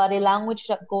is the body language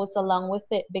that goes along with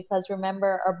it. Because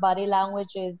remember, our body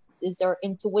language is our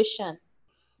intuition.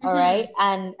 All right.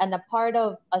 And a part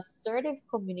of assertive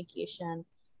communication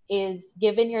is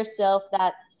giving yourself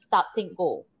that stop, think,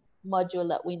 go module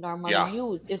that we normally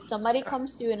use. If somebody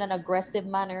comes to you in an aggressive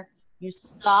manner, you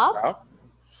stop,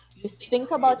 you think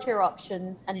about your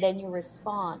options, and then you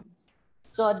respond.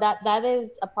 So that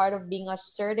is a part of being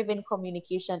assertive in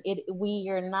communication. We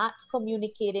are not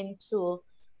communicating to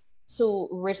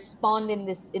respond in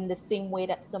the same way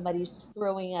that somebody's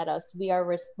throwing at us. We are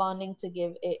responding to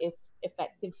give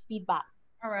effective feedback.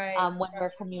 All right. When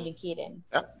we're communicating.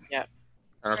 Yeah.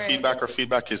 And our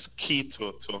feedback is key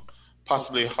to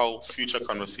possibly how future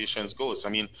conversations goes. I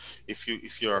mean,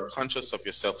 if you're conscious of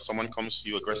yourself, someone comes to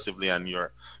you aggressively and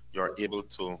you're able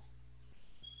to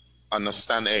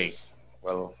understand, hey,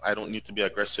 well, I don't need to be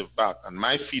aggressive back. And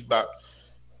my feedback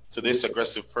to this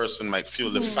aggressive person might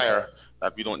fuel the fire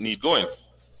that we don't need going.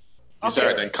 You say, all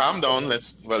right, then calm down.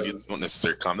 You don't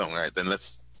necessarily calm down, right? Then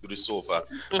let's do this over.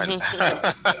 All right.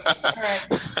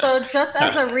 So just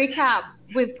as a recap,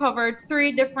 we've covered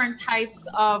 3 different types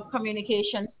of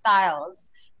communication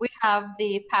styles. We have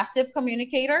the passive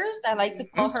communicators. I like to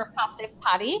call her passive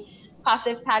Patty.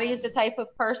 Passive Patty is the type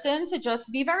of person to just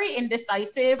be very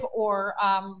indecisive or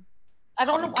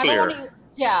unclear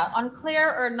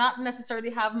or not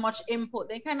necessarily have much input.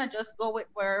 They kind of just go with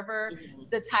wherever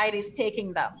the tide is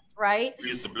taking them, right?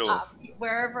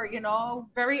 Wherever,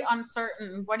 very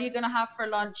uncertain. What are you going to have for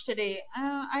lunch today?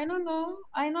 I don't know.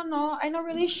 I'm not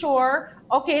really sure.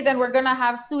 Okay, then we're going to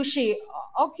have sushi.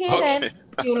 Okay, then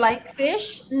you like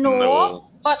fish? No.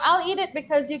 But I'll eat it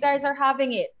because you guys are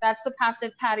having it. That's a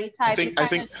passive Patty type. I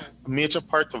think a major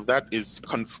part of that is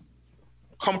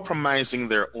compromising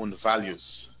their own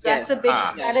values. That's a big.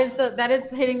 That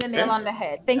is hitting the nail on the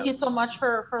head. Thank you so much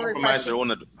for compromise their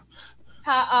own.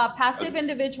 Passive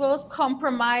individuals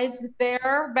compromise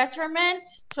their betterment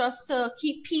just to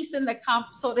keep peace in the camp,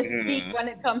 so to speak, when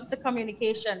it comes to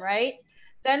communication, right?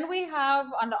 Then we have,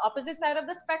 on the opposite side of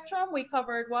the spectrum, we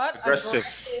covered what? Aggressive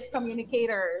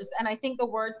communicators. And I think the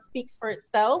word speaks for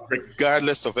itself.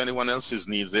 Regardless of anyone else's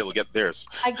needs, they will get theirs.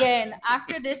 Again,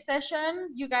 after this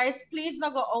session, you guys, please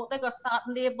not go out there, go start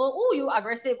label, oh, you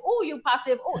aggressive, oh, you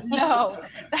passive. Oh, no,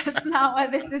 that's not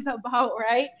what this is about,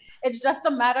 right? It's just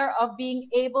a matter of being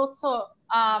able to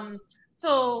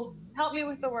help me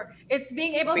with the word. It's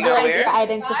being able to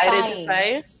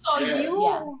identify. So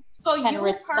you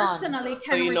respond. Personally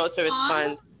can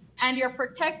respond. And you're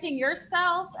protecting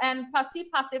yourself. And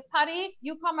passive Patty,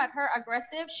 you come at her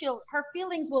aggressive, her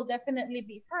feelings will definitely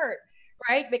be hurt,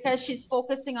 right? Because she's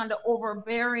focusing on the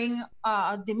overbearing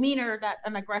demeanor that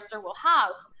an aggressor will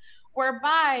have.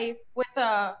 Whereby with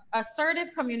a assertive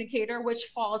communicator, which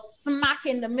falls smack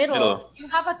in the middle, you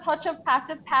have a touch of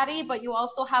passive Patty, but you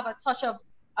also have a touch of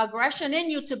aggression in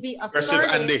you to be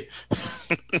assertive.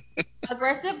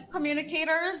 Aggressive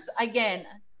communicators, again,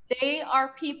 they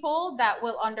are people that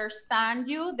will understand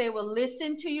you, they will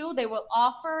listen to you, they will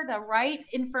offer the right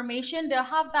information, they'll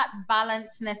have that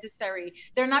balance necessary.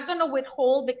 They're not going to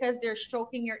withhold because they're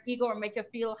stroking your ego or make you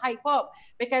feel hype up,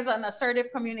 because an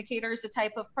assertive communicator is the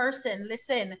type of person,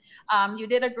 listen, you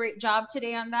did a great job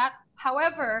today on that.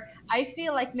 However, I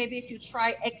feel like maybe if you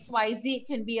try XYZ, it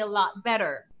can be a lot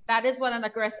better. That is what an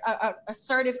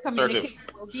assertive communicator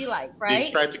will be like, right?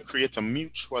 They try to create a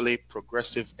mutually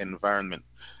progressive environment.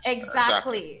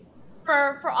 Exactly.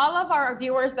 For all of our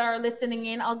viewers that are listening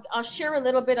in, I'll share a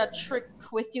little bit of trick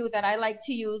with you that I like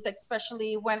to use,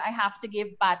 especially when I have to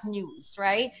give bad news,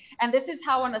 right? And this is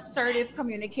how an assertive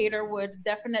communicator would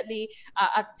definitely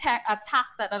attack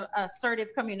that an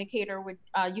assertive communicator would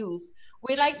use.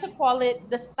 We like to call it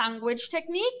the sandwich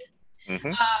technique.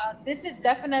 This is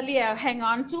definitely a hang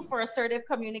on to for assertive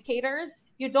communicators.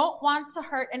 You don't want to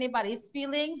hurt anybody's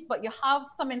feelings, but you have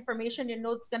some information you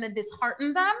know it's going to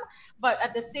dishearten them. But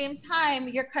at the same time,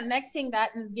 you're connecting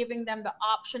that and giving them the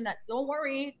option that don't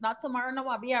worry, not tomorrow, no,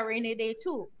 will be a rainy day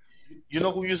too. You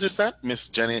know who uses that? Miss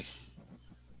Jenny.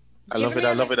 I Give love it. me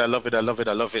I a- love it. I love it. I love it.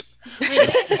 I love it.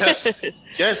 Yes,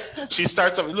 yes. She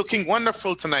starts off looking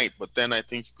wonderful tonight, but then I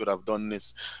think you could have done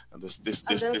this and this,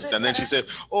 little bit and then she better.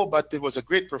 said, "Oh, but it was a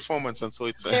great performance," and so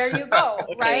it's. There you go,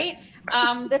 right?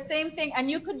 The same thing, and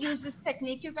you could use this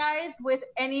technique, you guys, with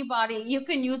anybody. You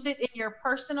can use it in your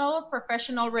personal,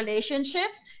 professional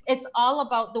relationships. It's all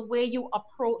about the way you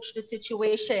approach the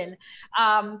situation.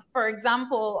 For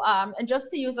example, and just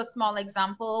to use a small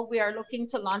example, we are looking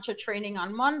to launch a training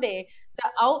on Monday. The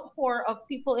outpour of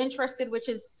people interested, which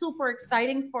is super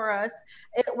exciting for us,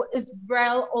 is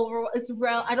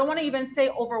I don't want to even say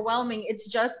overwhelming. It's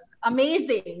just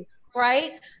amazing,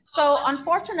 right? So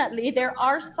unfortunately, there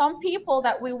are some people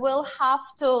that we will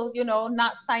have to,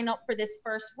 not sign up for this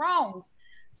first round.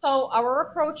 So our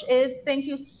approach is, thank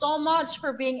you so much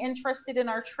for being interested in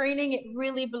our training. It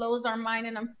really blows our mind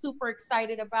and I'm super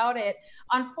excited about it.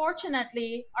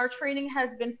 Unfortunately, our training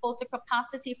has been full to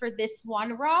capacity for this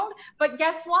one round, but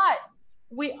guess what?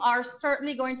 We are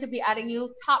certainly going to be adding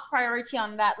you top priority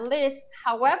on that list.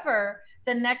 However,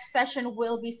 the next session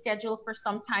will be scheduled for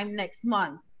sometime next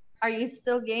month. Are you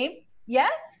still game?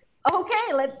 Yes?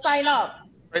 Okay, let's sign up.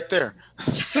 Right there.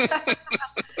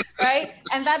 Right?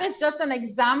 And that is just an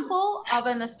example of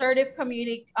an assertive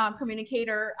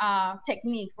communicator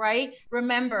technique, right?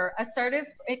 Remember, assertive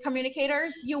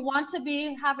communicators, you want to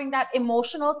be having that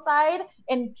emotional side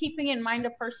and keeping in mind the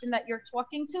person that you're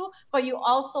talking to, but you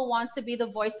also want to be the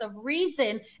voice of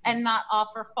reason and not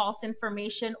offer false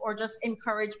information or just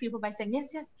encourage people by saying, yes,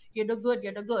 yes, you're the good,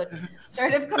 you're the good.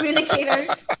 Assertive communicators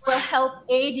will help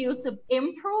aid you to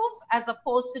improve as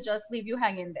opposed to just leave you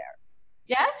hanging there.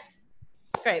 Yes?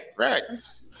 Great. Right.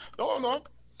 No.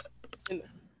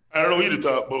 I don't know you to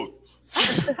talk about.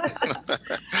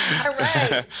 All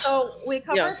right. So we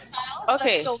covered Yes. styles.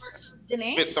 Okay. Let's go over to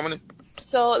Danae. Wait, someone.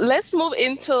 So let's move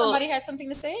into. Somebody had something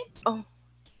to say? Oh,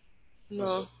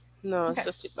 no. No, Okay. it's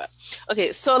just feedback.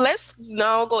 Okay, so let's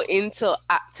now go into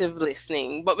active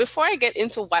listening. But before I get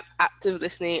into what active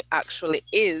listening actually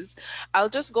is, I'll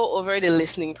just go over the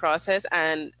listening process.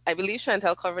 And I believe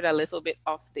Chantel covered a little bit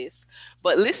of this.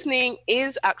 But listening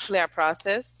is actually a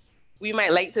process. We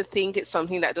might like to think it's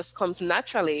something that just comes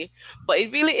naturally, but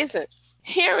it really isn't.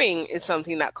 Hearing is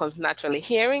something that comes naturally.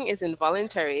 Hearing is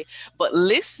involuntary, but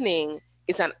listening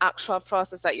is an actual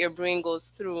process that your brain goes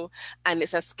through, and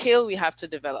it's a skill we have to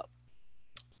develop.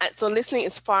 And so listening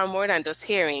is far more than just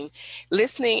hearing.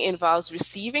 Listening involves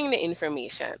receiving the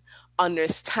information,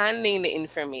 understanding the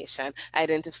information,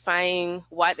 identifying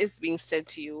what is being said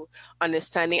to you,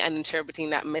 understanding and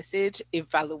interpreting that message,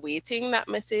 evaluating that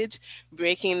message,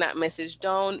 breaking that message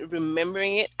down,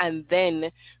 remembering it, and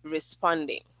then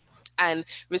responding. And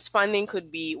responding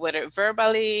could be whether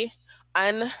verbally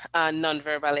and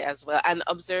non-verbally as well, and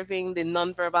observing the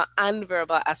non-verbal and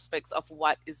verbal aspects of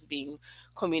what is being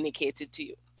communicated to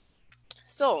you.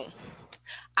 So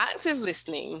active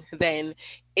listening then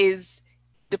is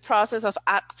the process of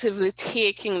actively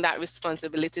taking that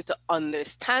responsibility to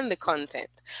understand the content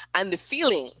and the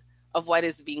feeling of what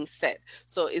is being said.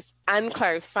 So it's and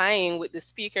clarifying with the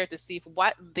speaker to see if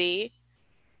what they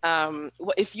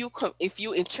if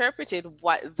you interpreted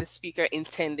what the speaker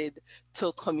intended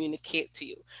to communicate to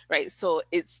you, right? So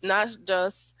it's not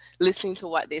just listening to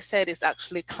what they said, it's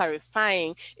actually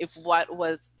clarifying if what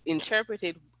was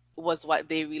interpreted was what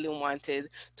they really wanted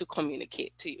to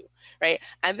communicate to you, right?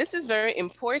 And this is very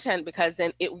important because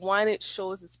then it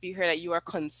shows the speaker that you are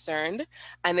concerned,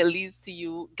 and it leads to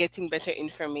you getting better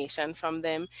information from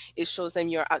them. It shows them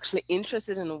you're actually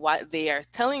interested in what they are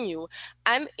telling you,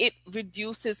 and it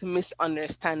reduces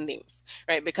misunderstandings,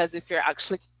 right? Because if you're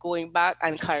actually going back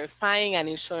and clarifying and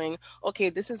ensuring, okay,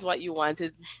 this is what you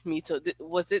wanted me to,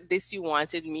 was it this you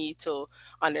wanted me to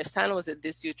understand? Was it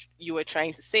this you were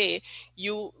trying to say?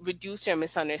 You reduce your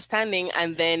misunderstanding,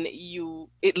 and then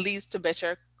it leads to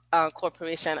better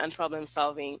cooperation and problem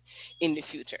solving in the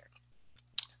future.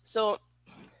 So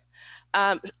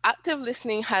active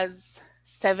listening has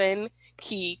 7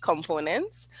 key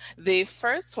components. The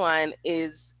first one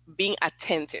is being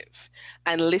attentive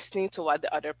and listening to what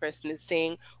the other person is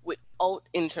saying without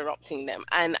interrupting them.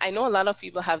 And I know a lot of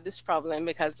people have this problem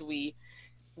because we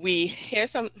hear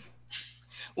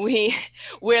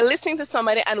we're listening to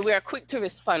somebody and we are quick to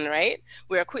respond, right?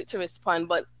 We are quick to respond,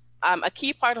 but a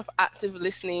key part of active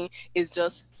listening is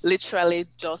just literally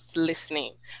just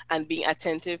listening and being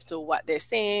attentive to what they're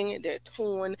saying, their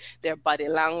tone, their body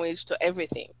language, to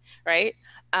everything, right?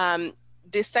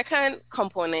 The second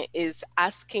component is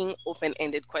asking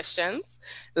open-ended questions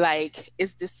like,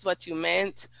 is this what you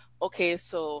meant? Okay,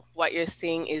 so what you're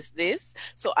saying is this.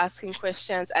 So asking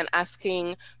questions and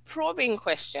asking probing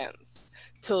questions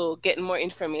to get more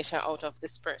information out of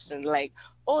this person, like,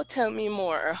 oh, tell me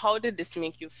more, or how did this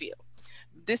make you feel?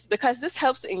 Because this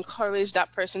helps to encourage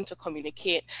that person to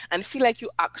communicate and feel like you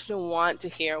actually want to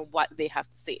hear what they have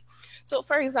to say. So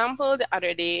for example, the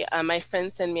other day, my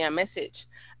friend sent me a message,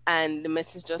 and the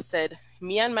message just said,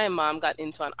 me and my mom got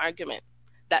into an argument.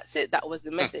 That's it. That was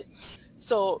the message.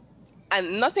 So,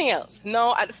 and nothing else.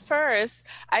 Now, at first,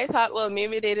 I thought, well,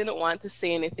 maybe they didn't want to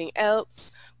say anything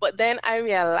else. But then I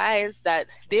realized that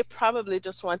they probably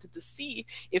just wanted to see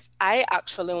if I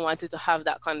actually wanted to have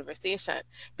that conversation,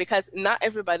 because not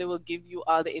everybody will give you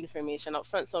all the information up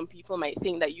front. Some people might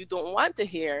think that you don't want to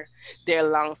hear their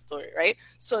long story, right?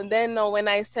 So then when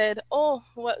I said, oh,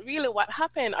 what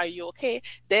happened? Are you okay?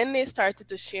 Then they started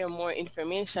to share more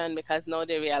information, because now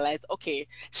they realize, okay,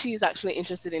 she's actually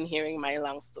interested in hearing my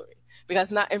long story.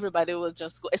 Because not everybody will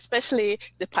just go, especially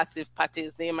the passive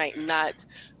parties, they might not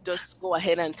just go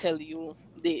ahead and tell you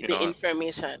the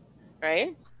information,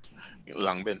 right?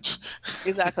 Long bench.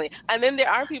 Exactly. And then there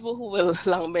are people who will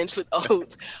long bench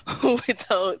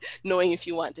without knowing if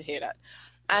you want to hear that.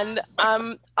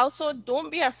 And also,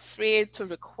 don't be afraid to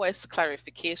request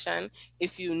clarification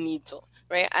if you need to,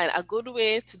 right? And a good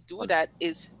way to do that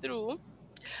is through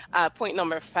point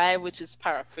number 5, which is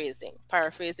paraphrasing.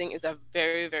 Paraphrasing is a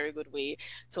very, very good way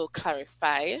to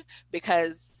clarify,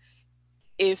 because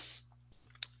if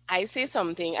I say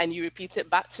something and you repeat it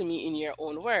back to me in your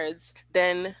own words,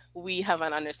 then we have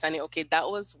an understanding, okay, that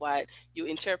was what you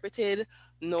interpreted.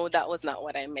 No, that was not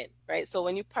what I meant, right? So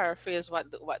when you paraphrase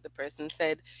what the person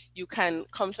said, you can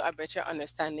come to a better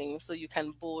understanding, so you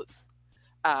can both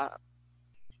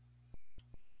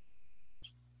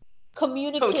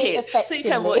communicate So you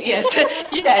can effectively. yes,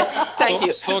 yes. Thank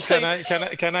you. So can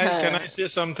I say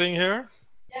something here?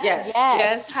 Yes, Yes.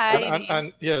 yes. Hi.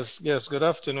 And yes, good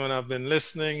afternoon. I've been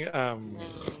listening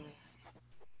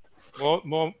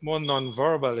more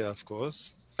non-verbally, of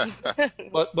course.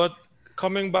 but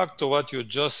coming back to what you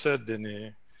just said,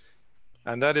 Denis,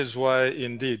 and that is why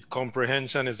indeed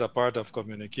comprehension is a part of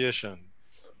communication.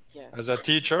 Yes. As a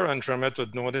teacher, and Tremet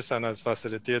would know this, and as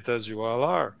facilitators you all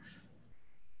are,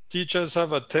 teachers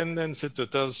have a tendency to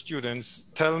tell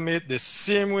students, tell me the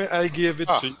same way I gave it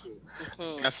to you.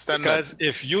 Because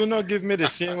if you not give me the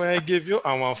same way I give you,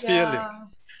 I'm failing.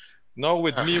 Now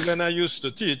with me, when I used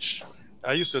to teach,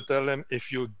 I used to tell them,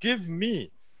 if you give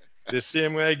me the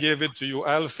same way I gave it to you,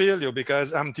 I'll fail you,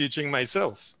 because I'm teaching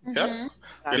myself. Yeah.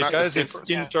 Because it's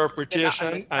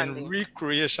interpretation and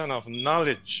recreation of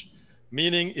knowledge.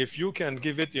 Meaning, if you can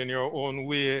give it in your own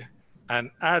way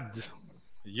and add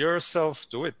yourself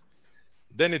to it,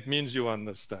 then it means you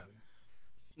understand.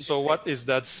 So what is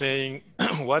that saying?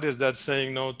 What is that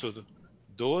saying now to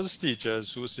those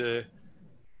teachers who say,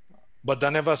 but I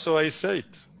never saw I say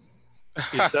it?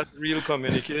 Is that real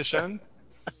communication?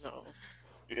 No.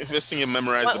 Investing in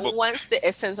memorize the book. Once the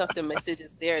essence of the message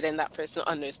is there, then that person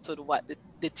understood what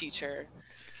the teacher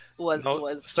was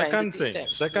trying to teach them.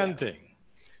 Second thing,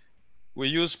 we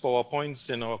use PowerPoints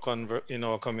in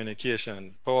our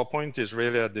communication. PowerPoint is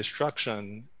really a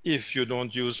distraction if you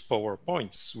don't use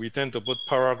PowerPoints. We tend to put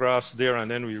paragraphs there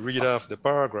and then we read off the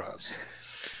paragraphs.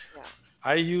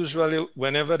 I usually,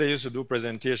 whenever they used to do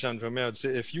presentation for me, I'd say,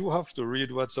 if you have to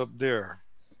read what's up there,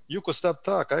 you could stop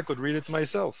talk. I could read it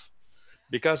myself.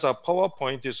 Because a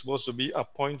PowerPoint is supposed to be a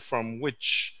point from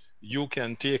which you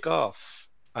can take off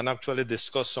and actually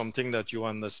discuss something that you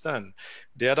understand.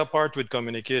 The other part with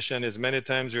communication is many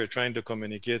times you're trying to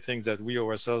communicate things that we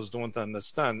ourselves don't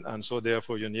understand, and so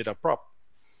therefore you need a prop.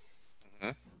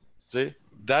 See,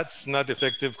 that's not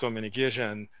effective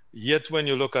communication. Yet when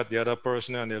you look at the other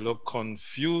person and they look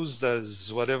confused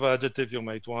as whatever adjective you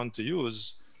might want to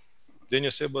use, then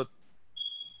you say, but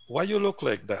why you look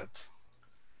like that?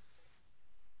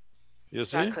 You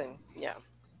see? Exactly. Yeah.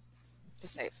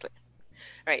 Precisely.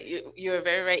 Right, you're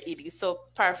very right, Edie. So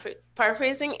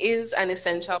paraphrasing is an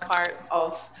essential part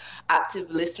of active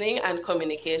listening and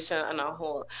communication on a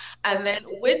whole. And then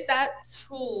with that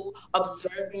too,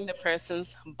 observing the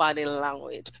person's body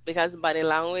language, because body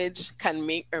language can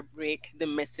make or break the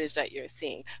message that you're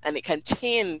saying, and it can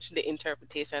change the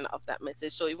interpretation of that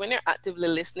message. So when you're actively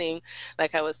listening,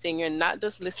 like I was saying, you're not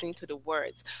just listening to the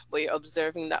words, but you're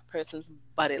observing that person's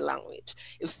body language.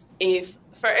 If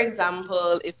for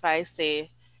example, if I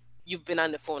say, you've been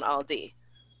on the phone all day,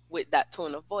 with that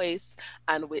tone of voice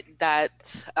and with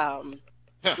that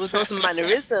with those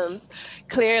mannerisms,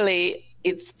 clearly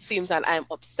it seems that I'm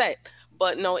upset.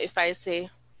 But now if I say,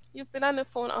 you've been on the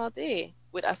phone all day,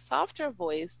 with a softer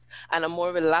voice and a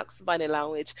more relaxed body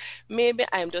language, maybe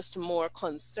I'm just more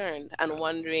concerned and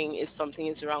wondering if something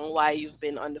is wrong, why you've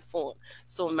been on the phone.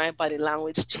 So my body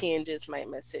language changes my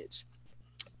message.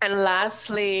 And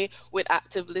lastly, with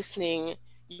active listening,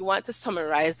 you want to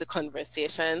summarize the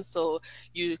conversation so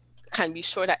you can be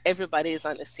sure that everybody is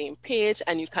on the same page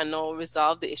and you can now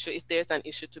resolve the issue if there's an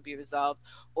issue to be resolved,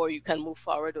 or you can move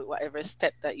forward with whatever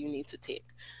step that you need to take.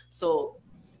 So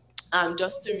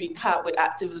just to recap, with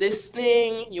active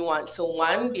listening, you want to,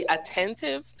 one, be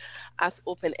attentive, ask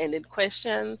open-ended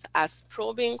questions, ask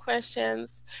probing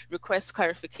questions, request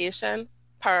clarification,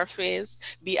 paraphrase,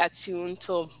 be attuned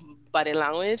to body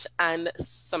language, and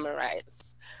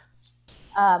summarize.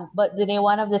 But Danae,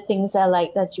 one of the things I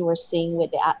like that you were saying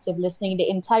with the active listening, the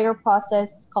entire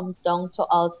process comes down to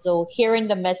also hearing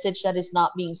the message that is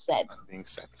not being said.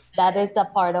 That is a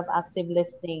part of active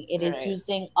listening. It is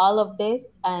using all of this,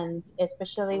 and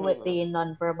especially with the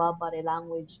nonverbal body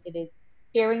language, it is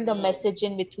hearing the message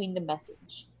in between the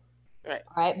message.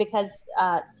 Right? Because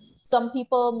some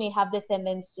people may have the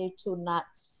tendency to not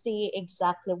say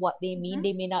exactly what they mean.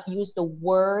 They may not use the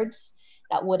words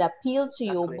that would appeal to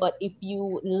you, but if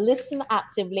you listen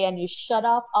actively and you shut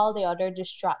off all the other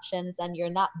distractions and you're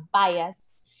not biased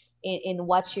in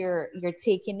what you're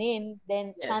taking in,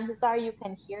 then chances are you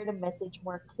can hear the message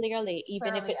more clearly,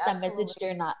 even if it's a message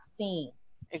they're not seeing.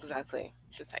 Exactly,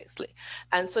 precisely.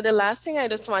 And so the last thing I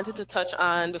just wanted to touch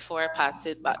on before I pass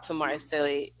it back to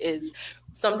Marceli is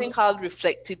something called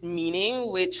reflected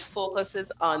meaning, which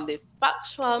focuses on the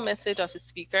factual message of the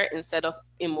speaker instead of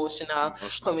emotional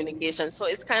communication. So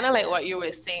it's kind of like what you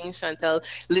were saying, Chantel,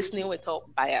 listening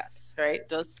without bias, right?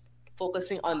 Just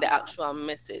focusing on the actual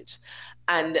message.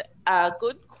 And a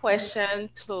good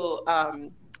question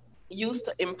to use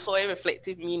to employ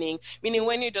reflective meaning, meaning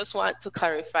when you just want to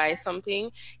clarify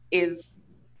something, is,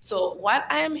 so what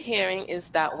I am hearing is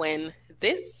that when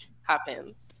this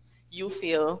happens, you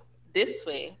feel this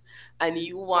way and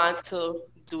you want to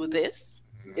do this.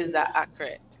 Is that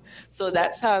accurate? So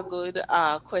that's a good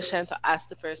question to ask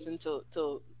the person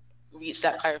to reach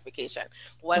that clarification.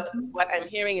 What I'm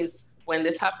hearing is, when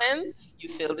this happens, you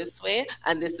feel this way,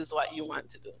 and this is what you want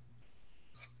to do.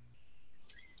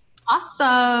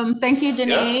 Awesome. Thank you,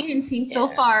 Danae and team so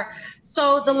far.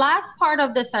 So the last part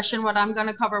of the session, what I'm going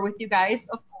to cover with you guys,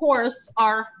 of course,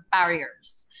 are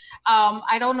barriers.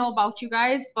 I don't know about you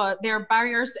guys, but there are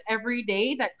barriers every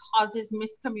day that causes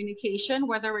miscommunication,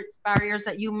 whether it's barriers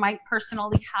that you might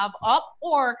personally have up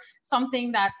or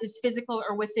something that is physical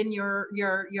or within your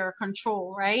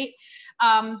control, right?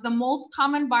 The most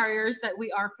common barriers that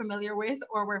we are familiar with,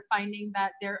 or we're finding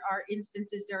that there are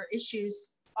instances, there are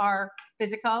issues, are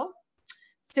physical,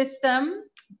 system,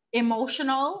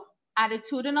 emotional,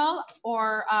 attitudinal,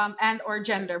 or and/or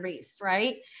gender-based,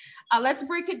 right? Let's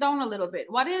break it down a little bit.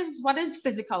 What is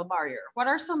physical barrier? What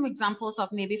are some examples of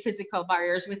maybe physical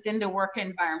barriers within the work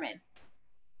environment?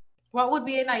 What would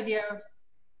be an idea of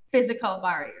physical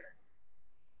barrier?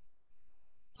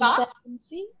 Things I can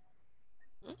see.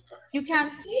 You can't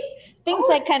see? Things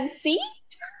I can see?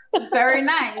 Very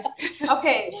nice.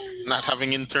 Okay. Not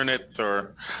having internet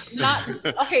or not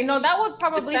okay. No, that would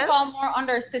probably fall more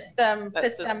under system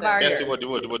barrier. Yes, it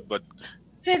would, but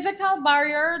physical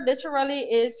barrier literally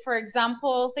is, for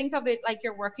example, think of it like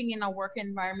you're working in a work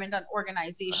environment, an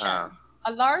organization,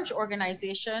 a large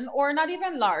organization, or not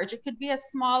even large. It could be a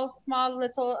small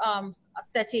little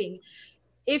setting.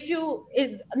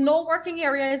 No working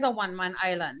area is a one-man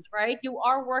island, right? You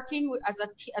are working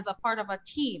as a part of a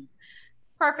team.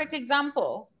 Perfect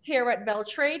example, here at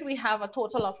BELTRAIDE, we have a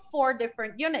total of 4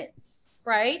 different units,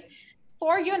 right?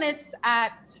 4 units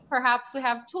perhaps we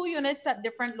have 2 units at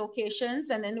different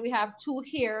locations, and then we have 2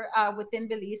 here within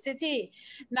Belize City.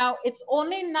 Now, it's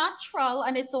only natural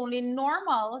and it's only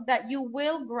normal that you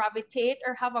will gravitate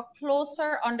or have a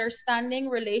closer understanding,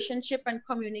 relationship, and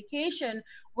communication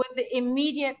with the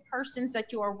immediate persons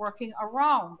that you are working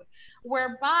around,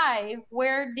 where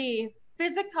the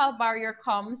physical barrier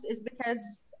comes is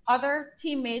because other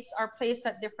teammates are placed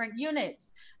at different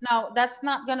units. Now, that's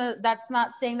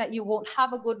not saying that you won't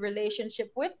have a good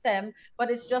relationship with them,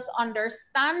 but it's just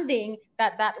understanding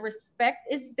that respect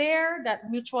is there, that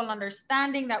mutual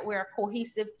understanding that we're a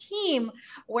cohesive team,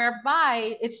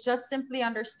 whereby it's just simply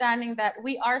understanding that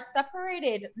we are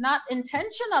separated, not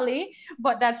intentionally,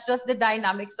 but that's just the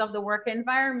dynamics of the work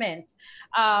environment.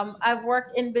 I've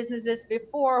worked in businesses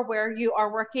before where you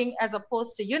are working as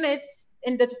opposed to units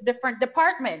in the different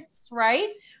departments, right?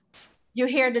 You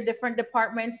hear the different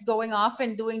departments going off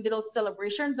and doing little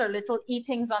celebrations or little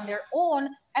eatings on their own.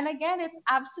 And again, it's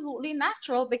absolutely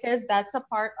natural because that's a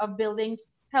part of building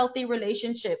healthy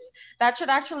relationships. That should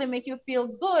actually make you feel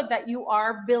good that you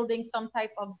are building some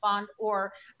type of bond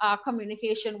or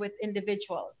communication with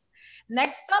individuals.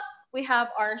 Next up, we have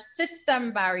our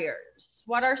system barriers.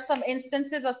 What are some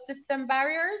instances of system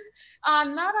barriers?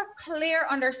 Not a clear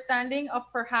understanding of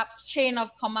perhaps chain of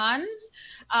commands.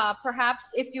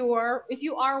 Perhaps if you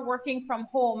are working from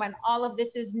home and all of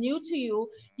this is new to you,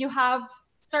 you have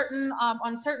certain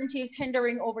uncertainties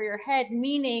hindering over your head,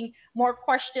 meaning more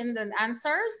questions than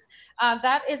answers.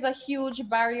 That is a huge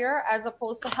barrier as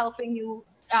opposed to helping you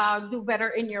do better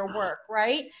in your work,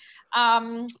 right?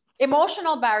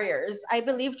 Emotional barriers. I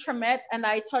believe Tremet and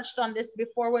I touched on this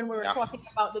before when we were talking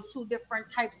about the two different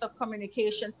types of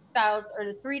communication styles or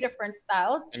the three different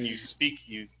styles. And you speak,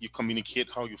 you communicate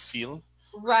how you feel.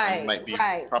 Right. And it might be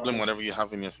a problem, whatever you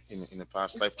have in your in the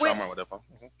past life trauma or whatever.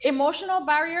 Emotional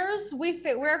barriers,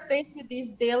 we're faced with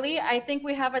these daily. I think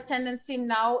we have a tendency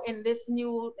now in this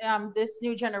new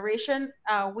generation.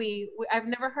 I've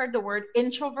never heard the word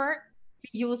introvert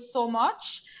used so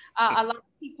much. A lot of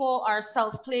people are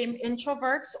self-claimed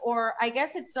introverts, or I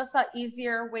guess it's just an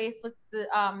easier way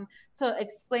to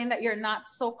explain that you're not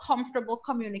so comfortable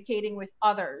communicating with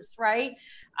others, right?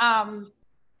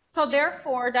 So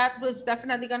therefore, that was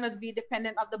definitely going to be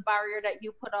dependent of the barrier that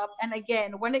you put up. And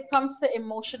again, when it comes to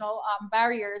emotional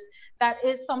barriers, that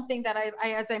is something that I,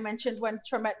 as I mentioned when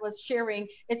Tremet was sharing,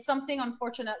 it's something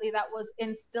unfortunately that was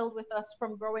instilled with us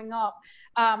from growing up.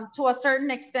 To a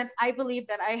certain extent, I believe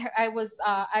that I was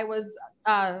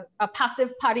a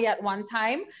passive potty at one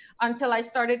time until I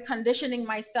started conditioning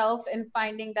myself and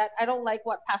finding that I don't like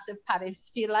what passive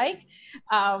potties feel like.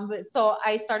 So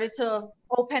I started to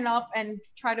open up and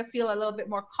try to feel a little bit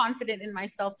more confident in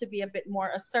myself to be a bit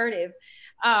more assertive.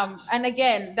 And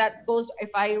again, that goes, if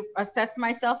I assess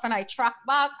myself and I track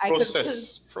back,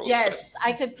 yes,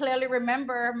 I could clearly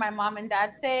remember my mom and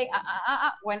dad saying,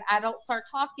 when adults are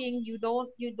talking, you don't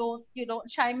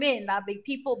chime in. Big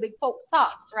people, big folks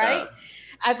talks, right?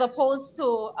 As opposed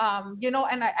to,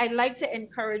 and I like to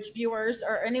encourage viewers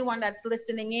or anyone that's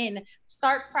listening in,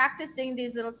 start practicing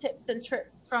these little tips and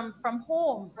tricks from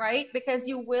home, right? Because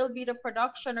you will be the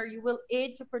production, or you will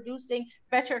aid to producing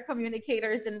better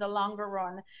communicators in the longer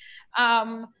run.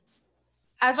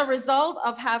 As a result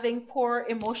of having poor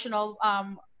emotional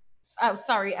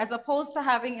as opposed to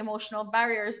having emotional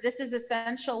barriers, this is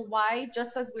essential. Why?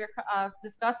 Just as we're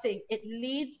discussing, it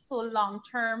leads to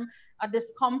long-term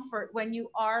discomfort when you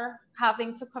are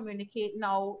having to communicate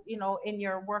now, in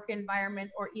your work environment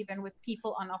or even with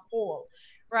people on a whole,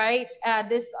 right?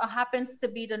 This happens to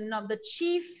be the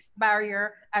chief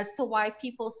barrier as to why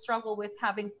people struggle with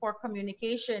having poor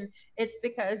communication. It's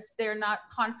because they're not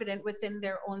confident within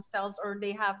their own selves, or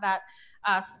they have that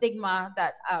stigma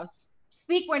that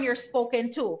speak when you're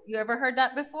spoken to. You ever heard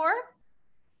that before?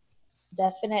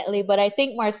 Definitely. But I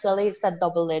think, Marcella, it's a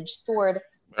double-edged sword,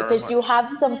 because you have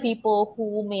some people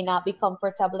who may not be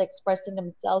comfortable expressing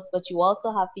themselves, but you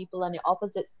also have people on the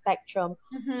opposite spectrum.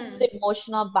 The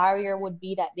emotional barrier would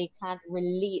be that they can't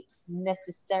relate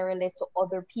necessarily to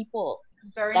other people.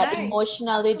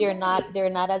 Emotionally they're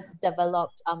not as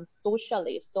developed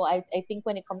socially. So I think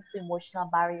when it comes to emotional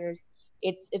barriers,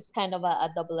 it's kind of a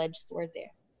double-edged sword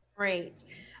there. Great.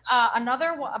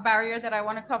 Another barrier that I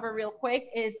want to cover real quick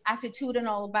is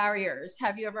attitudinal barriers.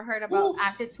 Have you ever heard about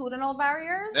attitudinal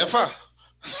barriers? Never.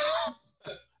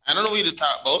 I don't know what you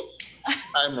talk about.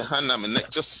 I'm a hand on my neck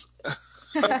just.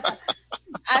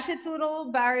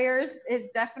 Attitudinal barriers is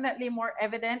definitely more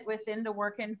evident within the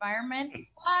work environment.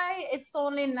 Why? It's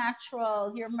only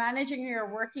natural. You're managing,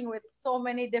 you're working with so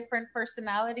many different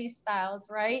personality styles,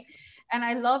 right? And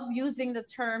I love using the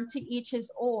term to each his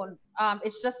own.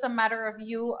 It's just a matter of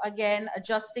you, again,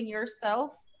 adjusting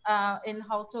yourself in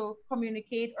how to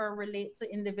communicate or relate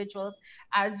to individuals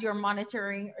as you're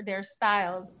monitoring their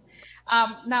styles.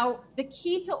 Now, the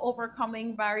key to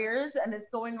overcoming barriers, and it's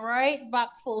going right back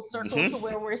full circle to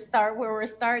where we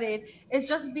started, is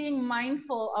just being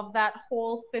mindful of that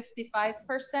whole 55%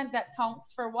 that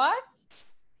counts for what?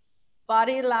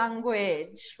 Body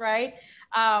language, right?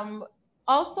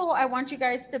 Also, I want you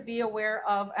guys to be aware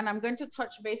of, and I'm going to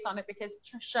touch base on it because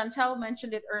Chantel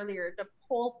mentioned it earlier, the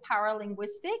whole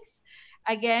paralinguistics.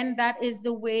 Again, that is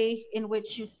the way in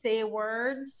which you say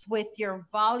words with your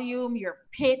volume, your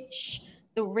pitch,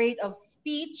 the rate of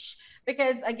speech,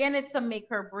 because again, it's a make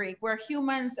or break. We're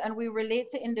humans and we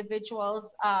relate to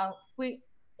individuals.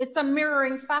 It's a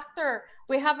mirroring factor.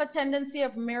 We have a tendency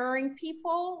of mirroring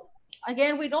people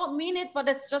Again, we don't mean it, but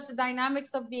it's just the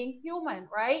dynamics of being human,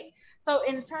 right? So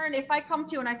in turn, if I come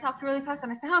to you and I talk really fast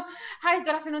and I say, oh, hi,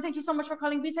 good afternoon, thank you so much for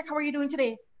calling BTEC, how are you doing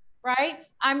today? Right?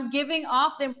 I'm giving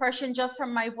off the impression just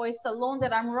from my voice alone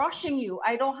that I'm rushing you.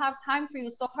 I don't have time for you,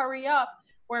 so hurry up.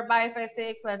 Whereby if I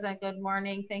say, pleasant good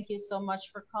morning, thank you so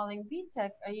much for calling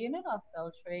BTEC, a unit of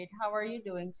BELTRAIDE. How are you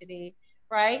doing today?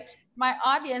 Right? My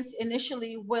audience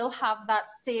initially will have that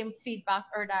same feedback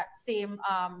or that same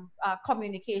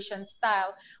communication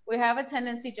style. We have a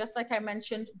tendency, just like I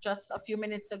mentioned just a few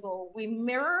minutes ago, we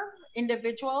mirror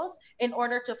individuals in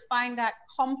order to find that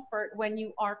comfort when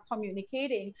you are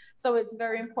communicating. So it's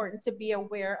very important to be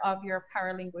aware of your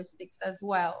paralinguistics as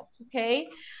well. Okay.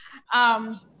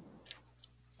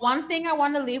 One thing I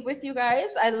want to leave with you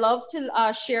guys, I love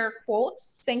to share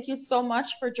quotes. Thank you so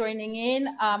much for joining in.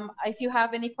 If you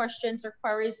have any questions or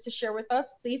queries to share with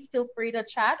us, please feel free to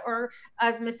chat, or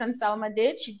as Miss Anselma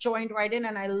did, she joined right in,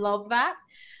 and I love that.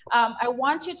 I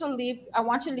want to leave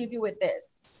you with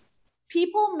this.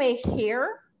 People may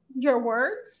hear your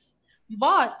words,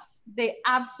 but they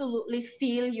absolutely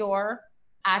feel your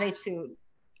attitude,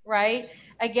 right?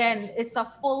 Again, it's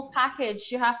a full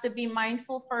package. You have to be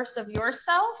mindful first of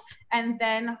yourself and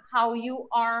then how you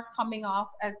are coming off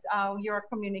as you're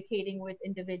communicating with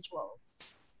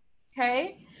individuals.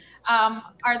 Okay.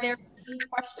 Are there any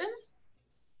questions?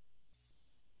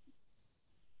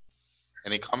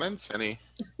 Any comments? Any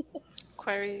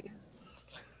Queries?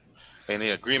 Any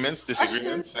agreements,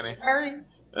 disagreements? Questions?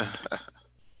 Any?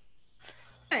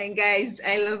 Hi guys,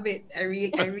 I love it. I really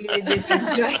did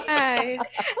enjoy it. Hi.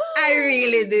 I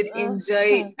really did enjoy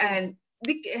it, and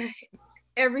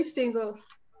every single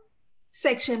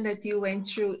section that you went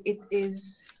through, it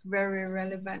is very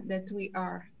relevant that we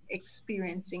are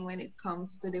experiencing when it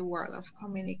comes to the world of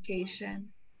communication.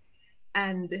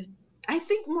 And I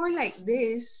think more like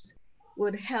this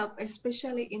would help,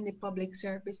 especially in the public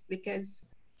service,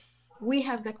 because we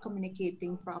have that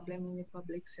communicating problem in the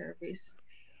public service.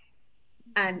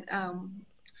 And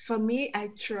for me, I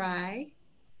try,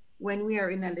 when we are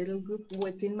in a little group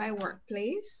within my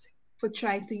workplace, to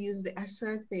try to use the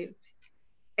assertive,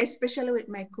 especially with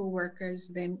my coworkers,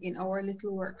 them in our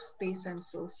little workspace and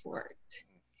so forth.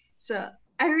 So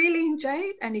I really enjoy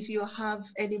it. And if you have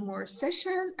any more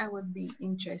session, I would be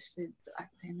interested to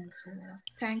attend as well.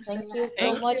 Thanks a lot. Thank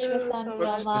you so much, Miss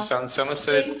Anselma. Miss Anselma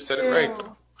said it right.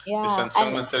 Yeah. Miss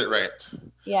Anselma said it right.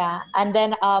 Yeah, and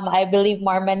then I believe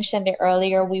Mar mentioned it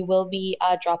earlier. We will be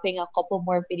dropping a couple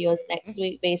more videos next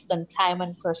week based on time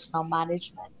and personal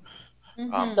management.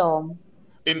 So,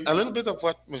 in a little bit of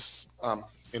what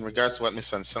in regards to what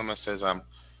Miss Anselma says,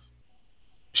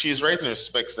 she is right in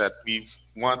respects that we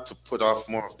want to put off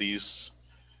more of these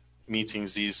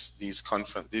meetings, these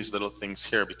little things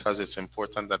here, because it's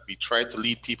important that we try to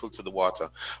lead people to the water.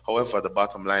 However, the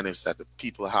bottom line is that the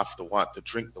people have to want to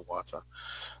drink the water.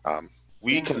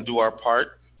 We can do our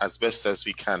part as best as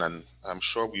we can, and I'm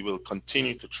sure we will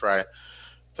continue to try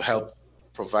to help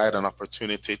provide an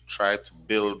opportunity, try to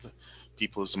build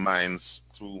people's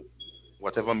minds through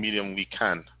whatever medium we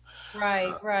can.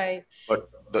 Right. But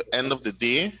the end of the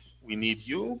day, we need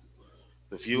you,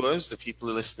 the viewers, the people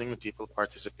listening, the people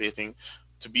participating,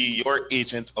 to be your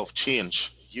agent of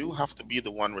change. You have to be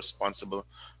the one responsible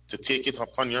to take it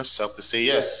upon yourself to say,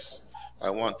 yes, I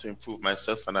want to improve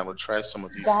myself and I will try some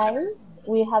of these guys,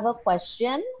 we have a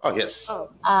question. Oh, yes.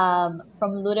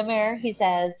 From Ludimir, he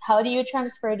says, how do you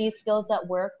transfer these skills at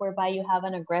work whereby you have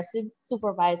an aggressive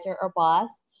supervisor or boss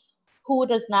who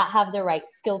does not have the right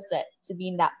skill set to be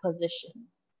in that position?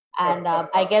 And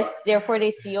I guess, therefore,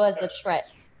 they see you as a threat.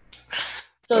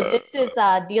 So this is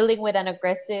dealing with an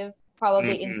aggressive,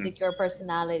 probably insecure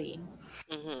personality.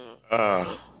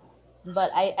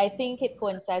 But I think it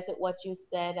coincides with what you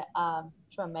said,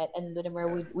 Tramet and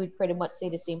Ludimir. We pretty much say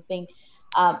the same thing.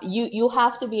 You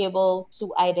have to be able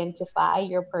to identify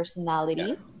your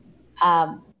personality.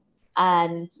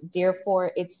 And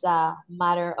therefore, it's a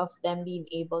matter of them being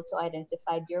able to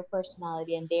identify their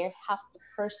personality, and they have to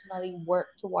personally work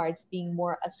towards being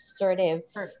more assertive.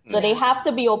 So they have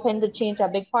to be open to change. A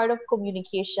big part of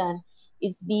communication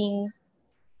is being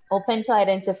open to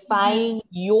identifying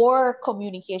your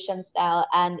communication style,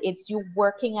 and it's you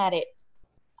working at it.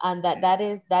 And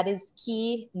that is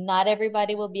key. Not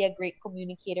everybody will be a great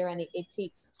communicator, and it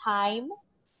takes time.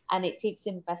 And it takes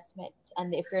investment.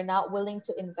 And if you're not willing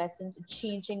to invest into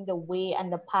changing the way and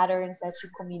the patterns that you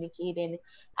communicate in,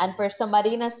 and for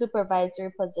somebody in a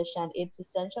supervisory position, it's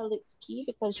essential, it's key,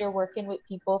 because you're working with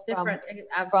people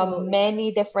from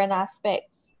many different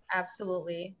aspects.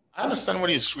 Absolutely. I understand what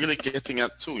he's really getting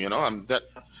at too, that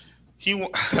he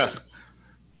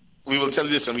we will tell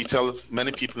you this, and we tell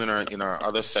many people in our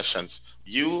other sessions,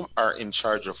 you are in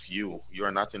charge of you. You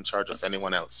are not in charge of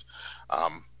anyone else.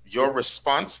 Your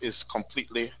response is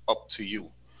completely up to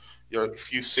you.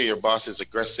 If you say your boss is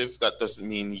aggressive, that doesn't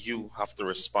mean you have to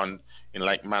respond in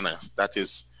like manner. That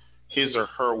is his or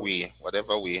her way,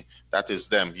 whatever way, that is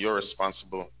them. You're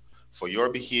responsible for your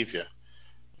behavior.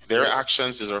 Their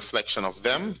actions is a reflection of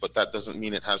them, but that doesn't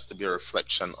mean it has to be a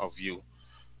reflection of you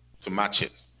to match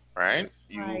it, right?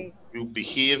 You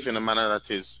behave in a manner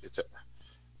that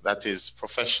is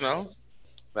professional,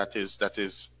 that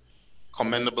is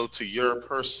commendable to your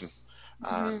person,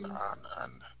 and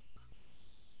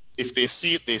if they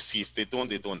see it, they see. If they don't,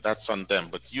 they don't. That's on them.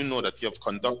 But you know that you have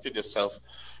conducted yourself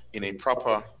in a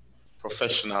proper,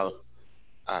 professional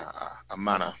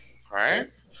manner, all right?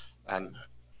 And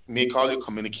make all your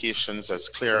communications as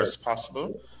clear as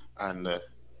possible, and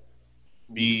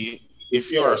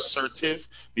if you are assertive,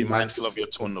 be mindful of your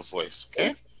tone of voice,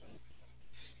 okay?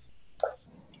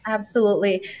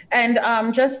 Absolutely. And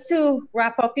just to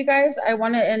wrap up, you guys, I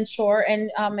want to ensure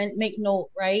and make note,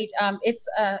 right? It's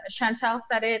Chantal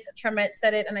said it, Tremet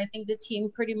said it, and I think the team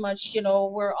pretty much,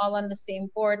 we're all on the same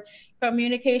board.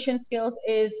 Communication skills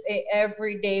is a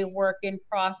everyday working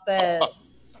process.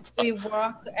 We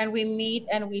work and we meet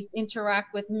and we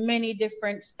interact with many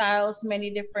different styles,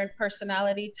 many different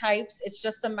personality types. It's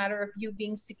just a matter of you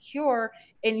being secure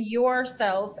in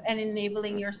yourself and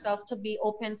enabling yourself to be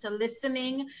open to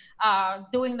listening,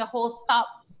 doing the whole stop.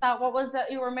 What was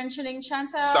that you were mentioning,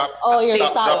 Chantal? Stop,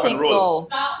 stop, think, go.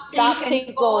 Stop,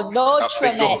 think, go. No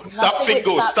Tremet. Stop, think,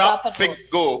 go. Stop, think,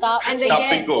 go. Stop,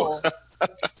 think, go.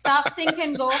 Stop, think,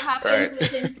 and go happens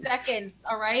within seconds,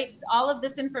 all right? All of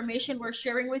this information we're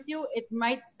sharing with you, it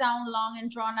might sound long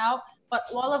and drawn out, but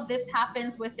all of this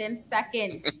happens within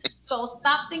seconds. So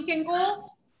stop, think, and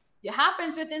go. It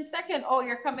happens within seconds. Oh,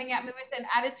 you're coming at me with an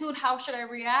attitude. How should I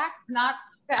react? Not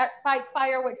fight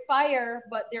fire with fire,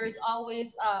 but there is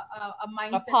always a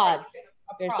mindset. A pause.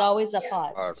 There's always a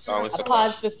pause. A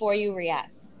pause before you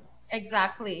react.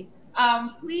 Exactly.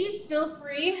 Please feel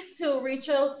free to reach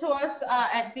out to us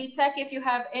at BTech if you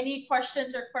have any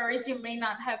questions or queries you may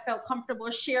not have felt comfortable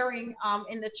sharing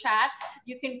in the chat.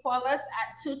 You can call us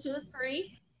at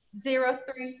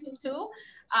 223-0322.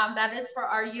 That is for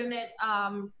our unit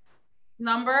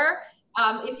number.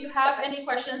 If you have any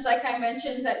questions, like I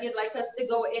mentioned, that you'd like us to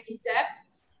go in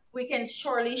depth, we can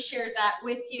surely share that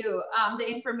with you. The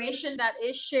information that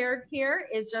is shared here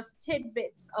is just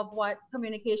tidbits of what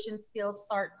communication skills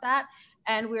starts at,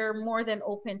 and we're more than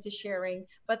open to sharing.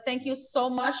 But thank you so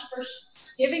much for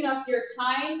giving us your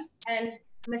time, and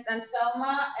Ms.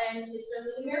 Anselma and Mr.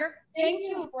 Lumiere, thank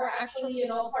you for actually,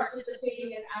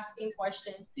 participating and asking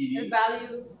questions. The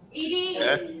value, Edie,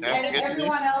 and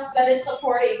everyone else that is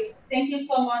supporting. Thank you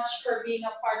so much for being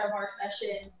a part of our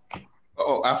session.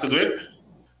 Oh, I have to do it?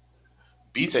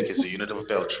 BTech is a unit of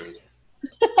BELTRAIDE.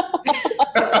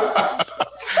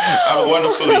 Have a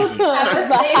wonderful evening. Have a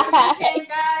safe weekend,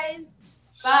 guys.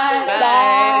 Bye.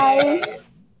 Bye.